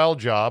high-profile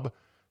job.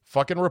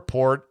 Fucking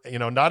report.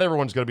 Not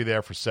everyone's going to be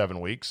there for 7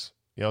 weeks.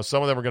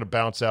 Some of them are going to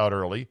bounce out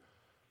early.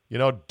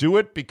 Do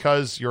it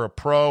because you're a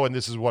pro, and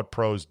this is what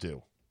pros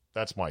do.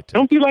 That's my take.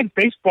 Don't be like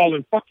baseball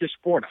and fuck your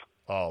sport up.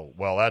 Oh,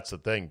 well, that's the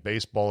thing.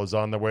 Baseball is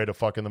on their way to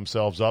fucking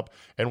themselves up.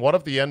 And what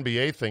if the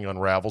NBA thing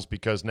unravels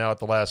because now at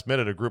the last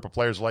minute a group of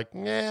players are like,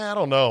 I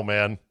don't know,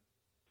 man.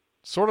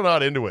 Sort of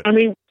not into it. I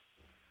mean,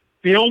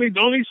 the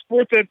only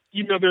sport that,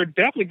 they're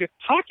definitely good,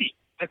 hockey.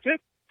 That's it.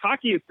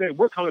 Hockey is that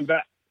we're coming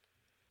back.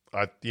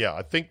 I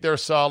think they're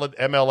solid.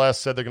 MLS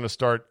said they're going to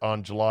start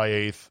on July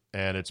 8th,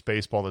 and it's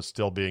baseball that's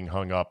still being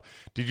hung up.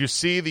 Did you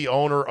see the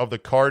owner of the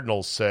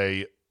Cardinals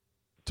say,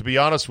 to be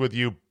honest with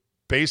you,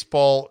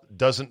 baseball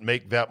doesn't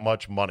make that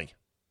much money?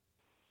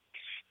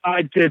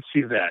 I did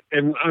see that.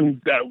 And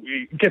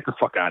get the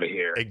fuck out of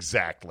here.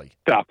 Exactly.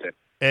 Stop it.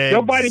 Exactly.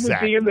 Nobody would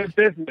be in the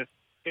business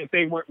if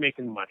they weren't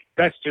making money.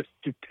 That's just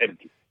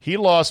stupidity. He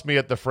lost me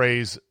at the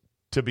phrase,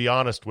 to be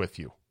honest with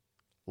you.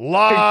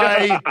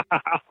 Lie.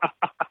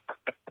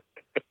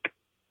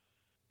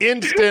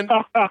 Instant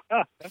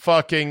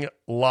fucking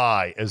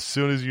lie as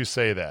soon as you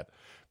say that.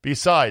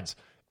 Besides,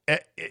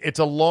 it's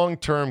a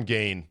long-term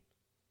gain.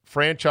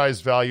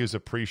 Franchise values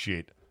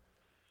appreciate.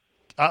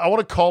 I want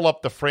to call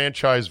up the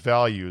franchise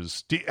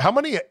values. How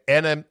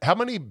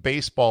many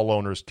baseball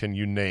owners can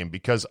you name?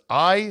 Because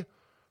I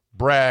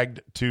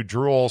bragged to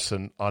Drew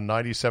Olson on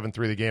 97.3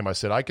 The Game. I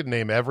said I could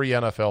name every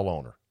NFL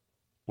owner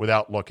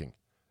without looking.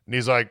 And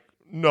he's like,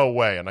 no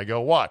way. And I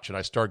go, watch. And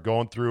I start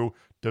going through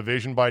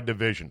division by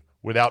division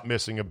without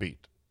missing a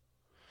beat.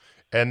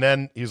 And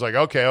then he's like,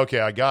 okay,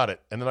 I got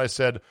it. And then I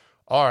said,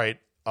 all right,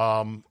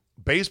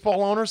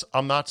 baseball owners,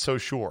 I'm not so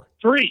sure.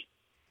 3.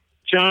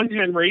 John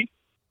Henry.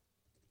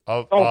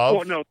 No.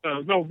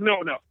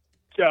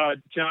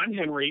 John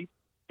Henry,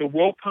 the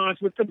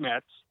Wilpons with the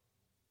Mets.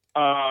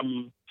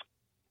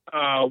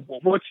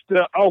 What's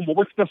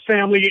the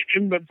family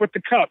with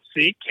the Cubs?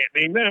 See, can't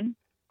name them.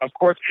 Of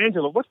course,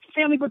 Angelo. What's the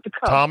family with the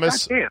Cubs?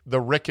 Thomas,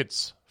 the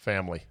Ricketts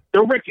family.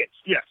 The Ricketts,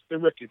 yes, the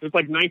Ricketts. There's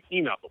like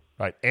 19 of them.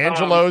 Right.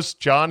 Angelos,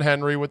 John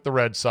Henry with the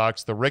Red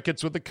Sox, the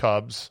Ricketts with the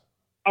Cubs.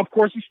 Of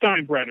course, the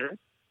Steinbrenner.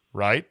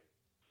 Right.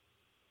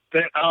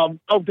 Derek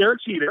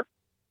Jeter.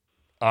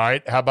 All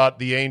right. How about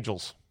the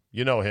Angels?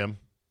 You know him.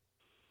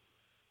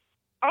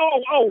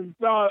 Artie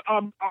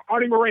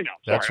Moreno.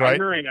 That's right. Artie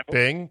Moreno.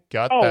 Bing.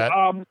 Got that.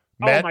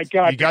 Mets. Oh, my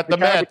God. You got the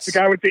Mets. The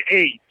guy with the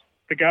A's.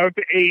 Because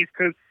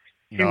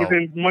he was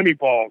in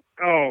Moneyball.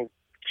 Oh,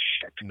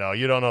 shit. No,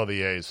 you don't know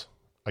the A's.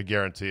 I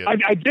guarantee it.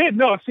 I did.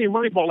 No, I've seen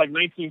Moneyball like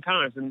 19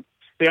 times, and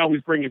they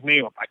always bring his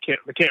name up. I can't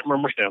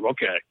remember him.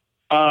 Okay.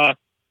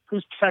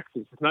 Who's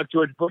Texas? It's not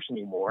George Bush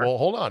anymore. Well,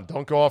 hold on.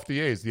 Don't go off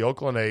the A's. The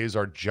Oakland A's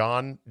are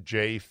John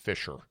J.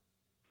 Fisher.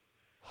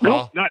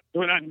 No, not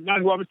who I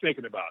was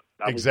thinking about.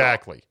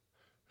 Exactly.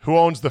 Who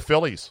owns the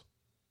Phillies?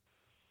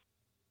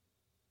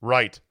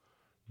 Right.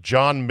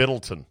 John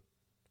Middleton.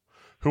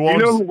 Who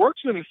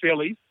works for the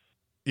Phillies?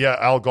 Yeah,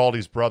 Al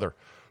Galdi's brother.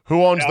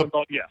 Who owns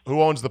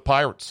Who owns the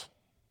Pirates?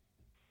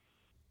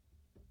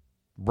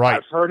 Right.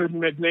 I've heard of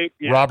his name.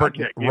 Yeah,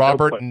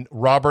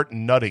 Robert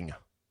Nutting.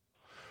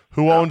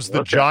 Who owns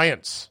the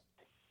Giants?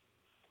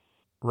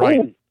 Right.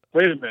 Ooh,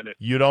 wait a minute.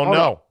 You don't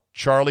know.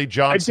 Charlie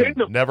Johnson.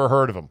 Never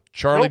heard of him.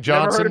 Charlie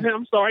Johnson. Never heard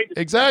of him. Sorry.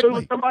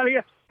 Exactly. Somebody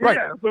else. Right.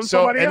 Yeah,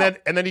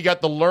 and then you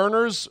got the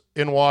Lerners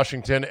in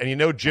Washington,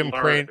 and Jim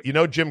Crane. You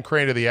know Jim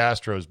Crane of the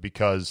Astros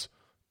because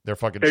they're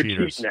fucking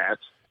cheaters.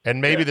 And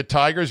maybe the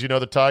Tigers. You know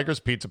the Tigers.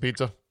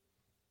 Pizza.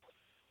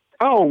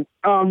 Oh,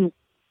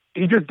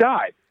 he just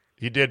died.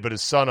 He did, but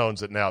his son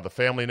owns it now. The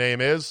family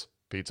name is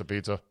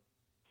Pizza.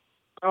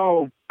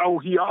 Oh,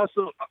 he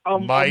also.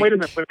 Mike. Wait a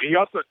minute. He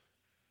also.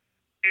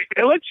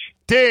 Ilitch?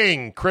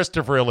 Ding!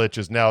 Christopher Ilitch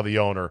is now the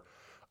owner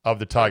of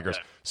the Tigers.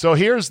 Okay. So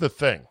here's the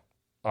thing.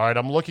 All right,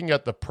 I'm looking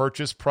at the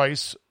purchase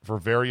price for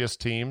various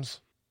teams.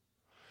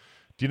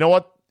 Do you know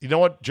what? You know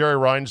what Jerry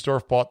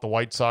Reinsdorf bought the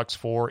White Sox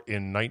for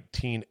in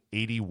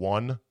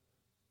 1981?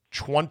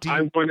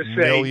 $20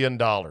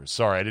 million.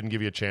 Sorry, I didn't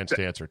give you a chance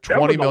to answer.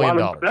 $20 million.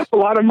 That's a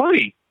lot of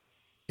money.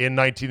 In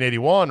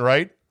 1981,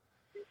 right?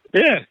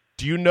 Yeah.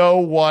 Do you know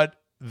what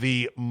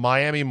the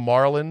Miami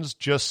Marlins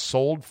just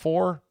sold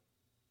for?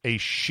 A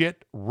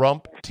shit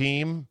rump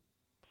team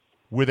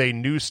with a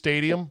new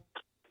stadium?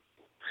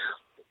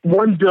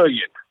 $1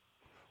 billion.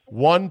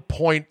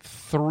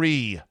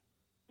 $1.3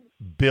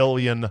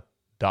 billion.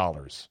 And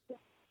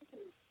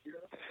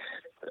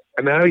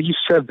now you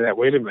said that.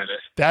 Wait a minute.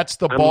 That's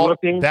the ball.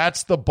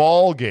 That's the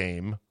ball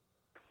game.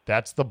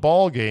 That's the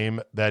ball game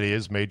that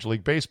is Major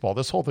League Baseball.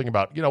 This whole thing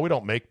about, we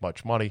don't make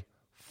much money.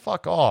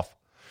 Fuck off.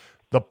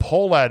 The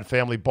Pohlad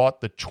family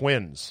bought the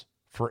Twins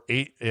for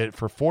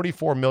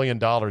 $44 million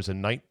in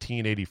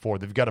 1984.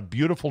 They've got a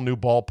beautiful new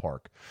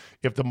ballpark.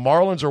 If the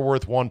Marlins are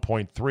worth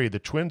 1.3, the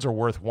Twins are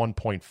worth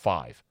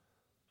 1.5.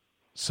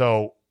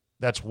 So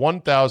that's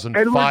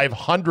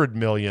 $1,500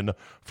 million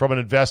from an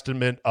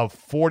investment of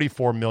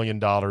 $44 million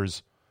in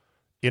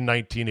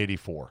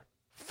 1984.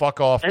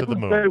 Fuck off to the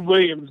moon. Edward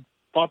Williams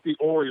bought the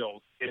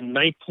Orioles in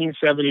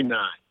 1979.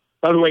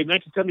 By the way,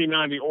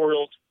 1979, the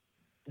Orioles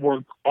were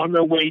on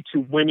their way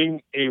to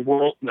being in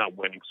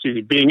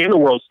the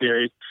World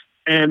Series,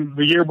 and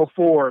the year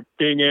before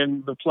being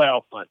in the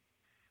playoff hunt.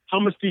 How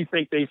much do you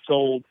think they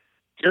sold?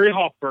 Gary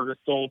Hoffberger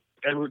sold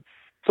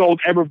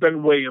Edward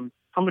Ben Williams.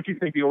 How much do you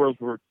think the Orioles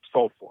were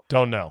sold for?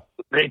 Don't know.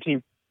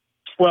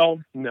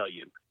 $12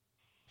 million.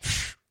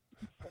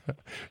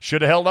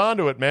 Should have held on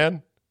to it,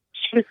 man.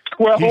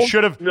 He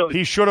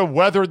should have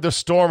weathered the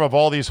storm of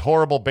all these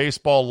horrible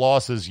baseball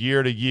losses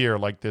year to year,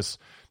 like this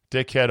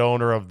dickhead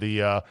owner of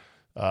the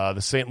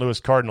St. Louis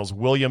Cardinals,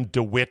 William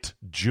DeWitt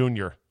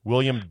Jr.,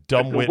 William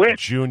Dumbwitt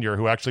Jr.,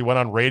 who actually went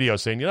on radio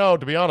saying,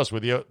 to be honest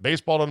with you,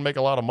 baseball doesn't make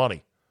a lot of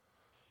money.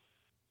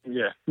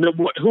 Yeah. No,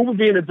 who would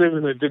be in a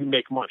business that didn't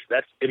make money?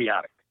 That's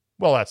idiotic.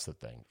 Well, that's the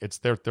thing.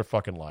 They're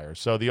fucking liars.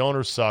 So the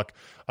owners suck.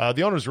 I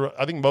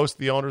think most of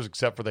the owners,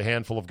 except for the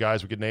handful of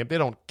guys we could name, they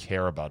don't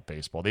care about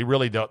baseball. They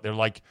really don't. They're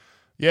like,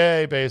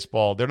 yay,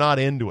 baseball. They're not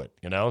into it,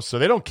 So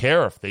they don't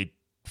care if they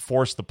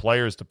force the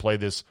players to play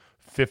this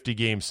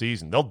 50-game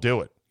season. They'll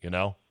do it,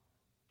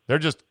 They're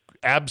just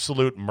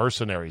absolute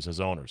mercenaries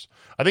as owners.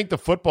 I think the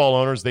football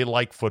owners, they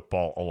like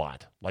football a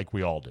lot, like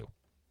we all do.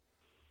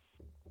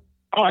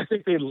 Oh, I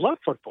think they love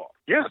football.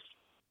 Yes.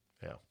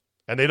 Yeah.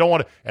 And they don't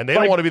want to. And they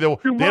don't want to be the.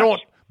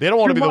 They don't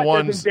want to be the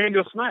ones.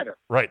 Daniel Snyder.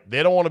 Right.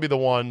 They don't want to be the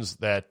ones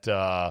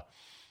that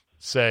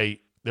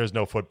say there's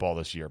no football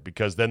this year,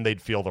 because then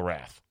they'd feel the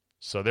wrath.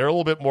 So they're a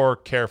little bit more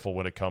careful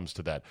when it comes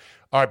to that.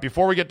 All right.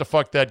 Before we get to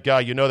fuck that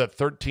guy, that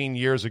 13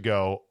 years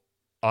ago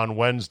on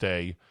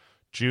Wednesday,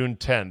 June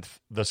 10th,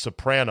 The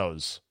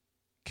Sopranos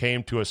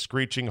came to a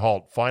screeching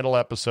halt. Final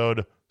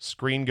episode.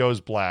 Screen goes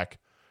black.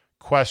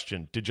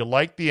 Question: did you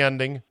like the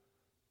ending?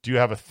 Do you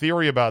have a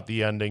theory about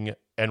the ending?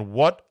 And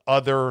what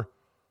other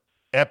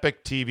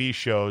epic TV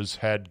shows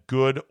had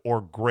good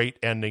or great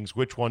endings?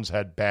 Which ones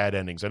had bad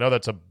endings? I know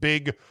that's a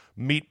big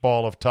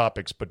meatball of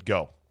topics, but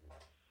go.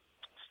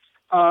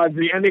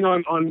 The ending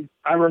on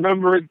I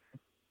remember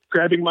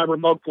grabbing my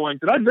remote going,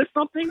 did I miss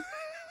something?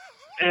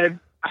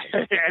 and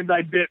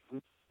I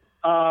didn't.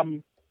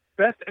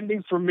 Best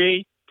ending for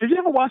me. Did you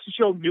ever watch the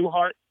show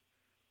Newhart?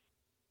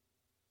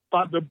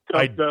 The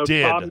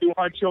did. Bob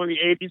Newhart show in the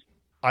 80s?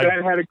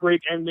 That had a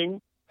great ending.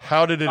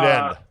 How did it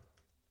end?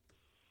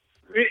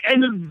 It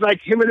ended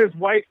like him and his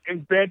wife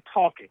in bed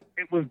talking.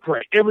 It was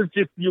great. It was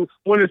just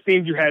one of the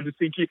scenes you had to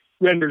see. You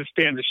had to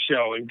understand the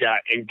show and get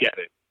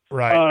it.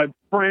 Right.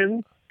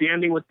 Friends, the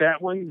ending with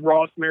that one.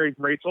 Ross marries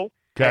Rachel.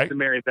 Okay. Had to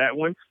marry that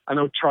one. I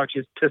know Charch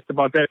is pissed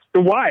about that.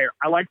 The Wire.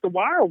 I like the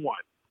Wire one.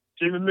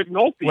 Jimmy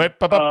McNulty. Wait,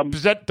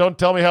 don't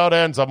tell me how it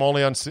ends. I'm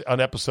only on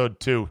episode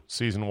 2,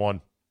 season 1.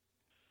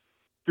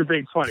 You're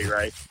being funny,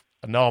 right?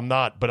 No, I'm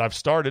not, but I've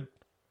started.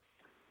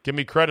 Give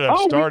me credit.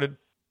 I've started.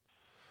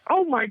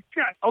 Oh, my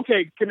God.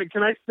 Okay, can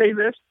I say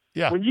this?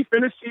 Yeah. When you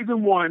finish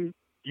season 1,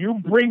 you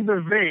bring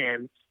the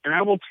van, and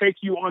I will take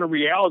you on a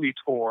reality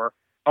tour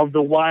of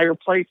the Wire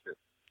places.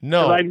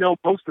 No. Because I know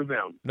most of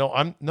them.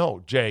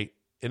 No, Jay,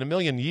 in a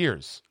million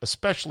years,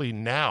 especially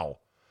now,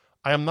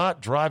 I am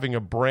not driving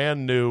a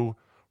brand new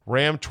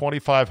Ram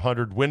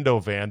 2500 window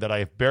van that I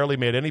have barely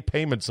made any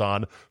payments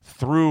on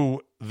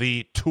through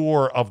the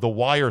tour of the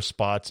Wire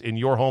spots in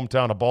your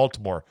hometown of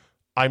Baltimore.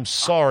 I'm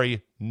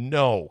sorry,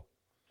 no.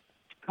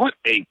 What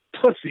a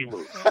pussy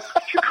move.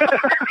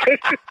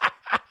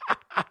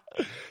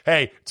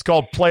 Hey, it's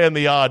called playing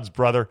the odds,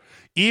 brother.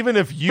 Even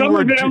if you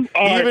were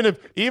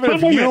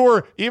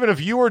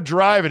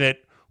driving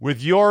it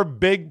with your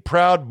big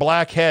proud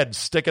black head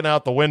sticking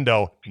out the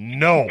window,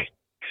 no.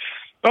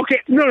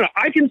 Okay, no,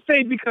 I can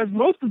say because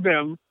most of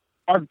them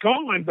are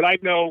gone, but I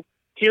know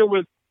here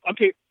was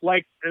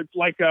like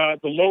the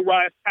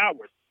low-rise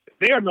towers.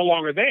 They are no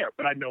longer there,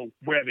 but I know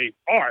where they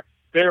are.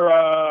 They're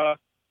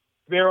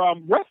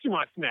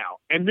restaurants now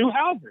and new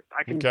houses.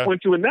 I can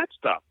point you in that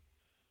stuff.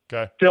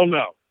 Okay. Still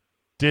no.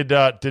 Did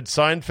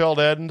Seinfeld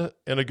end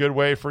in a good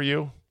way for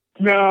you?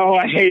 No,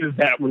 I hated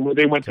that one when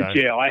they went to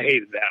jail. I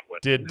hated that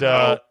one.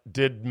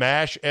 Did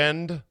MASH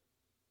end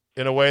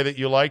in a way that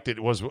you liked? It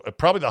was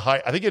probably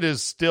I think it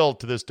is still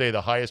to this day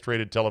the highest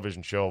rated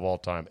television show of all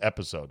time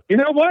episode. You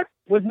know what?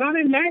 Was not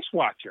a MASH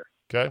watcher.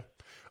 Okay.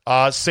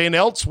 St.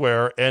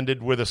 Elsewhere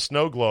ended with a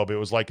snow globe. It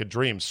was like a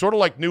dream, sort of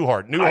like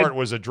Newhart. Newhart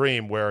was a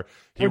dream where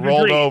he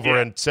rolled over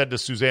and said to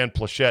Suzanne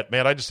Plachette,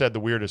 "Man, I just had the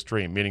weirdest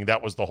dream," meaning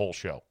that was the whole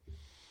show.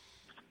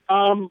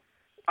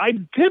 I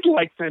did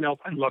like St.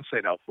 Elsewhere. I love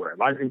St. Elsewhere.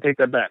 I can take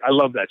that back. I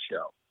love that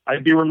show. I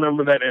do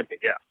remember that ending,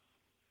 yeah.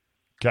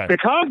 Okay. The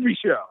Cosby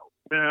Show,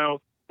 now,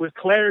 with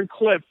Claire and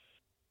Cliff,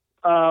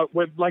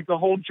 with like the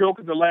whole joke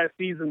of the last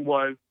season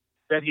was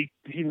that he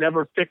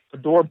never fixed the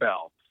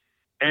doorbell.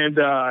 And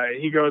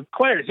he goes,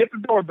 "Claire, hit the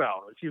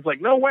doorbell." And she's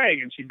like, "No way."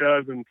 And she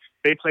does, and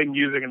they play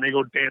music, and they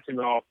go dancing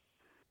off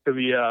to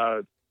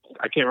the,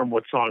 I can't remember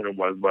what song it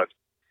was, but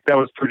that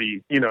was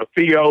pretty,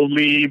 Theo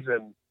leaves,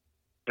 and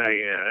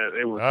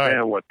It was All right.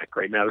 man, what that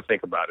great now to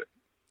think about it.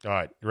 All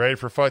right. You ready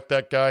for Fuck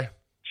That Guy?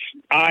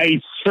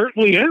 I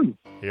certainly am.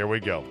 Here we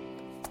go.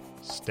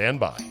 Stand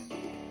by.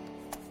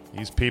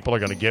 These people are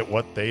going to get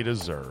what they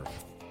deserve.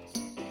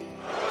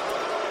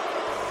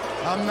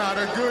 I'm not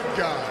a good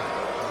guy.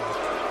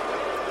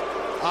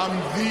 I'm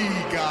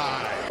the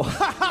guy.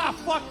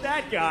 Fuck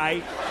that guy.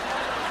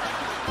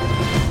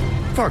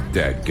 Fuck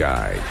that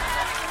guy.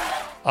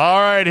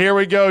 All right, here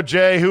we go,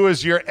 Jay. Who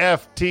is your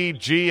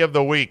FTG of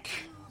the week?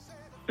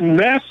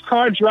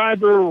 NASCAR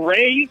driver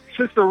Ray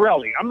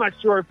Ciccarelli. I'm not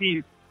sure if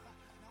he's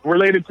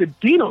related to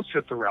Dino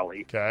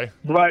Ciccarelli, Okay.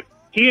 but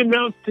he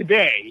announced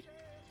today,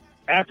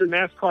 after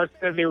NASCAR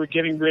said they were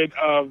getting rid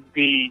of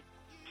the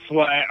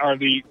flag or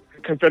the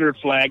Confederate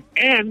flag,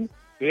 and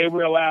they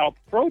would allow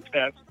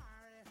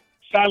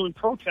silent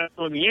protest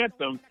on the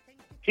anthem.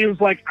 He was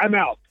like, "I'm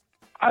out.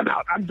 I'm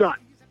done.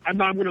 I'm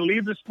going to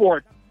leave the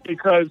sport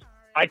because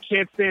I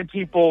can't stand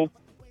people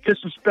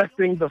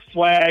disrespecting the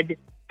flag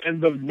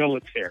and the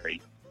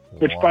military."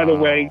 Which, by the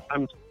way,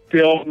 I'm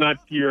still not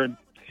here.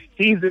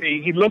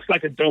 He looks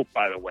like a dope,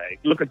 by the way.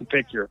 Look at the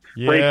picture.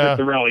 Yeah. Ray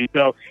Ciccarelli.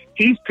 So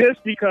he's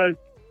pissed because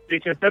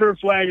the Confederate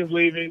flag is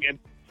leaving and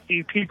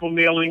see people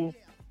kneeling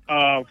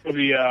for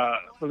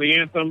the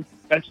anthem.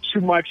 That's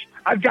too much.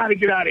 I've got to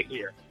get out of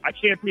here. I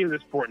can't be in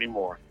this sport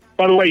anymore.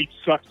 By the way, he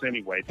sucks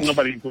anyway. So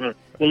nobody's going to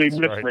really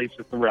miss right. Ray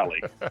Ciccarelli.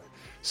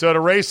 So to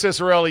Ray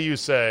Ciccarelli, you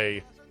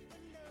say,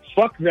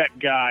 Fuck that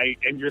guy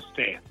and your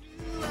stance.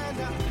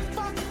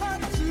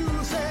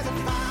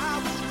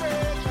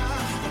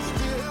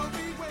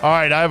 all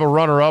right, I have a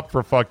runner-up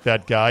for Fuck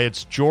That Guy.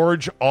 It's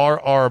George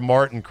R.R.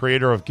 Martin,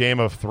 creator of Game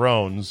of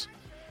Thrones.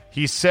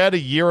 He said a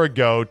year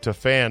ago to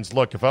fans,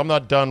 look, if I'm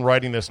not done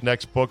writing this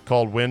next book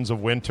called Winds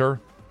of Winter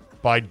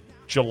by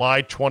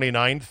July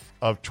 29th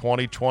of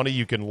 2020,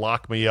 you can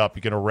lock me up.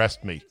 You can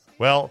arrest me.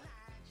 Well,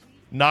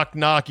 knock,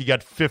 knock, you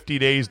got 50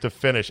 days to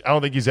finish. I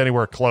don't think he's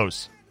anywhere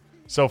close.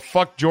 So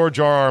fuck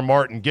George R.R.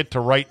 Martin. Get to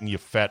writing, you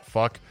fat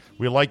fuck.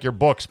 We like your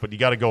books, but you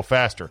got to go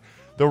faster.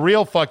 The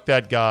real Fuck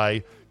That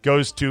Guy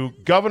goes to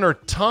Governor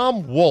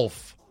Tom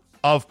Wolf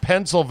of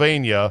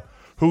Pennsylvania,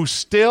 who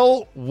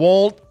still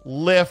won't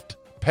lift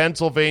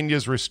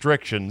Pennsylvania's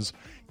restrictions.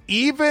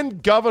 Even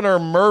Governor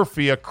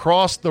Murphy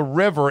across the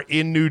river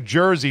in New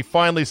Jersey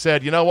finally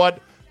said, you know what?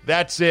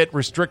 That's it.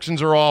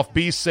 Restrictions are off.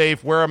 Be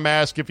safe. Wear a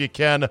mask if you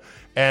can.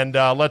 And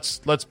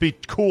let's be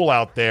cool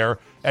out there.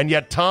 And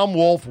yet Tom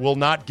Wolf will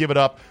not give it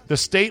up. The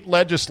state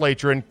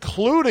legislature,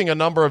 including a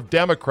number of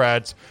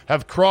Democrats,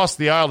 have crossed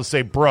the aisle to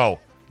say, bro,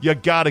 you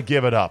got to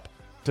give it up.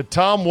 To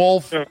Tom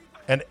Wolf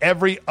and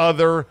every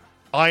other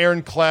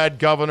ironclad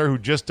governor who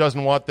just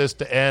doesn't want this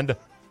to end,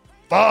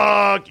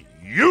 fuck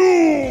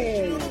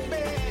you!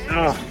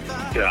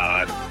 Oh,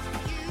 God.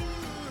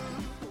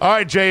 All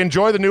right, Jay,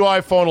 enjoy the new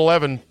iPhone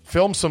 11.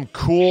 Film some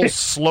cool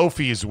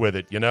slofies with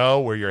it,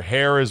 where your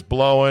hair is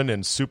blowing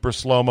in super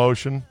slow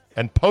motion,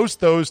 and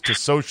post those to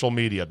social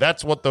media.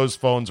 That's what those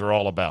phones are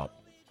all about.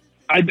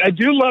 I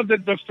do love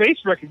the face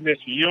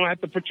recognition. You don't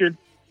have to put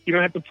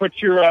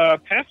your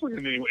password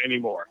in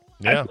anymore.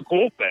 Yeah. That's the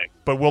cool thing.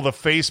 But will the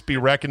face be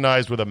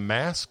recognized with a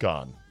mask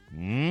on?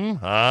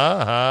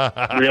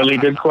 Really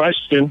good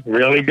question.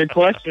 Really good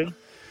question.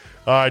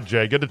 All right,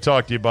 Jay, good to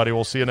talk to you, buddy.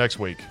 We'll see you next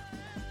week.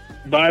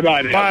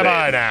 Bye-bye now.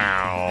 Bye-bye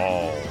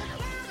now.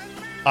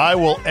 I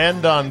will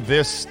end on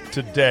this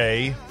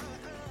today.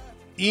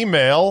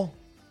 Email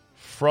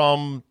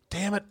from,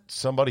 damn it,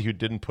 somebody who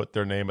didn't put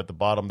their name at the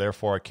bottom.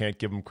 Therefore, I can't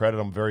give them credit.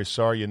 I'm very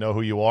sorry. You know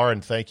who you are,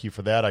 and thank you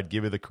for that. I'd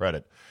give you the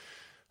credit.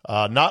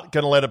 Not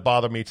going to let it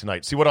bother me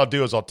tonight. See, what I'll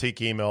do is I'll take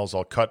emails,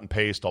 I'll cut and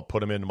paste, I'll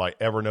put them into my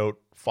Evernote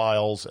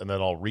files, and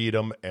then I'll read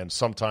them, and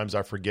sometimes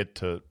I forget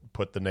to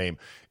put the name.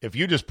 If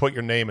you just put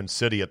your name and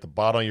city at the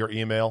bottom of your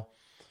email,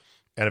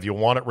 and if you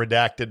want it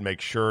redacted,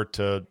 make sure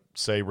to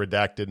say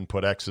redacted and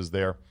put X's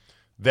there,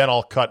 then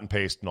I'll cut and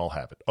paste and I'll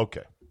have it.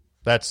 Okay,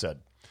 that said,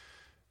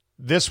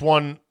 this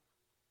one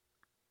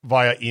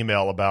via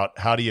email about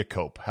how do you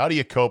cope? How do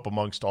you cope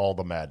amongst all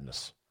the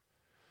madness?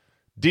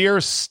 Dear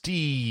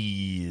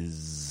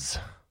Steez,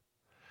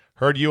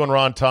 heard you and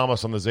Ron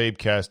Thomas on the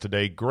Zabecast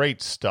today.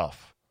 Great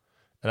stuff.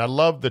 And I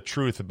love the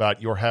truth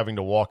about your having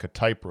to walk a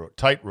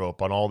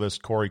tightrope on all this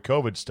Corey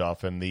COVID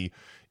stuff and the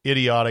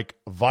idiotic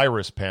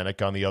virus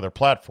panic on the other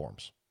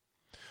platforms.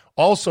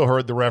 Also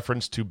heard the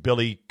reference to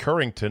Billy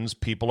Currington's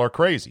People Are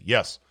Crazy.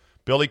 Yes,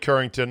 Billy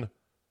Currington,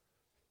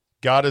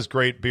 God is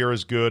great, beer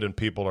is good, and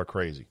people are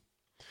crazy.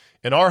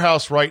 In our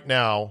house right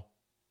now,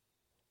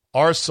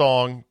 our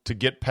song, To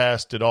Get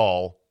Past It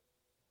All,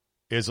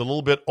 is a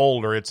little bit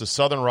older. It's a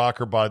Southern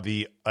rocker by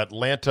the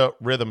Atlanta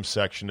Rhythm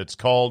Section. It's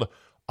called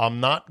I'm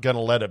Not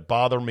Gonna Let It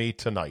Bother Me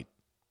Tonight.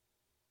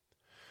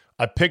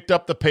 I picked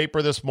up the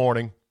paper this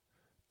morning,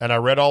 and I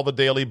read all the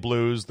daily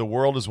blues. The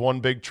world is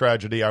one big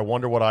tragedy. I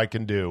wonder what I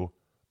can do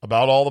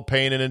about all the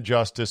pain and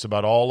injustice,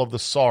 about all of the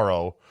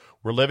sorrow.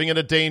 We're living in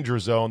a danger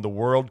zone. The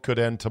world could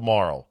end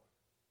tomorrow.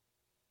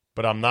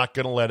 But I'm not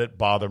going to let it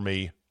bother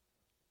me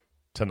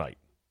tonight.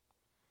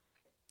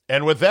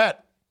 And with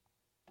that,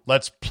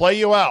 let's play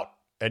you out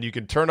and you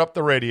can turn up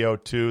the radio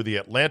to the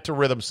Atlanta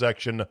Rhythm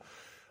section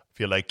if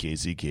you like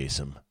Casey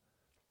Kasem.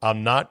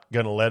 I'm not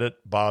going to let it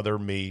bother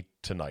me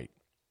tonight.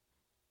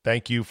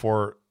 Thank you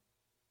for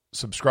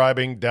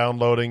subscribing,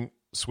 downloading,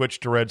 switch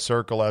to Red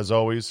Circle as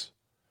always.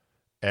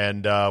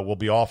 And we'll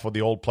be off of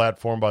the old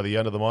platform by the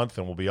end of the month,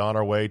 and we'll be on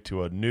our way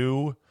to a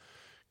new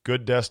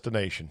good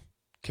destination.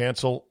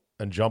 Cancel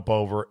and jump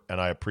over, and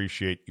I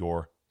appreciate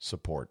your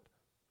support.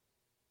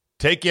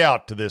 Take you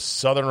out to this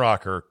Southern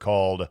rocker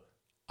called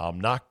I'm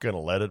Not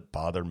Gonna Let It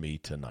Bother Me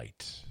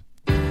Tonight.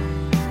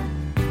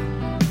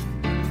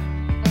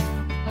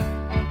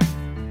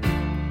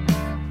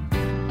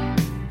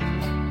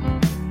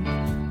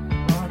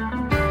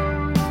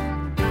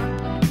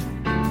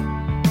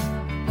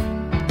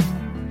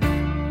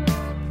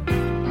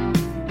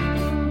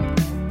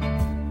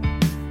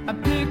 I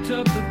picked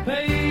up the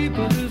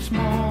paper this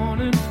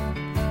morning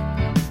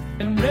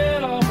and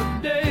read all the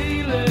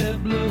daily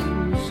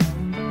blues.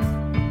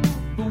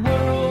 The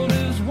world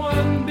is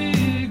one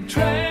big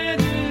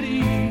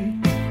tragedy.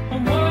 I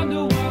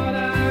wonder what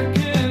I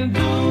can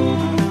do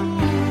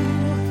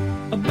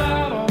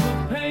about all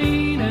the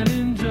pain and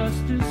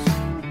injustice,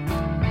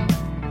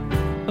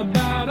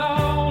 about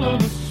all of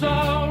the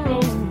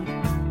sorrow.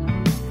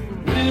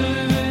 We're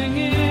living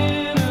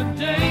in a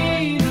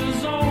danger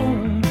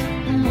zone.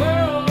 The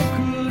world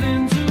could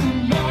end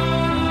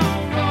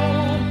tomorrow,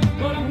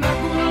 but I'm not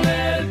gonna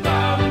let it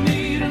bother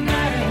me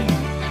tonight.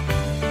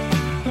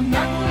 I'm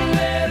not gonna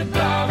let it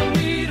bother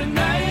me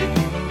tonight.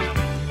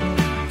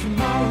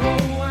 Tomorrow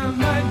I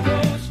might go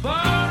as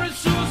far as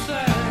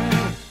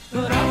suicide,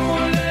 but I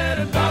won't let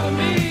it bother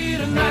me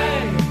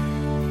tonight.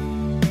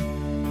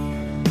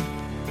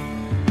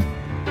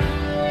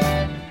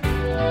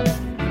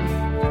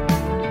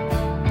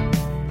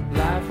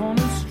 Life on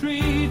the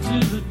streets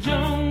is a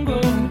jungle,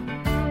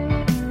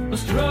 a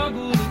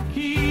struggle to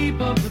keep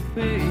up the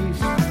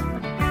pace.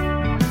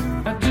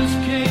 I just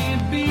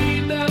can't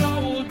beat that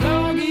old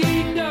dog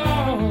eat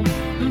dog.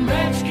 The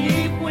rats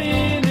keep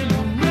winning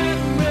the rat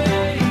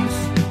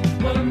race,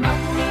 but I'm not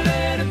gonna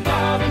let it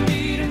bother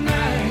me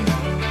tonight.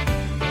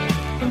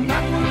 I'm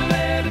not gonna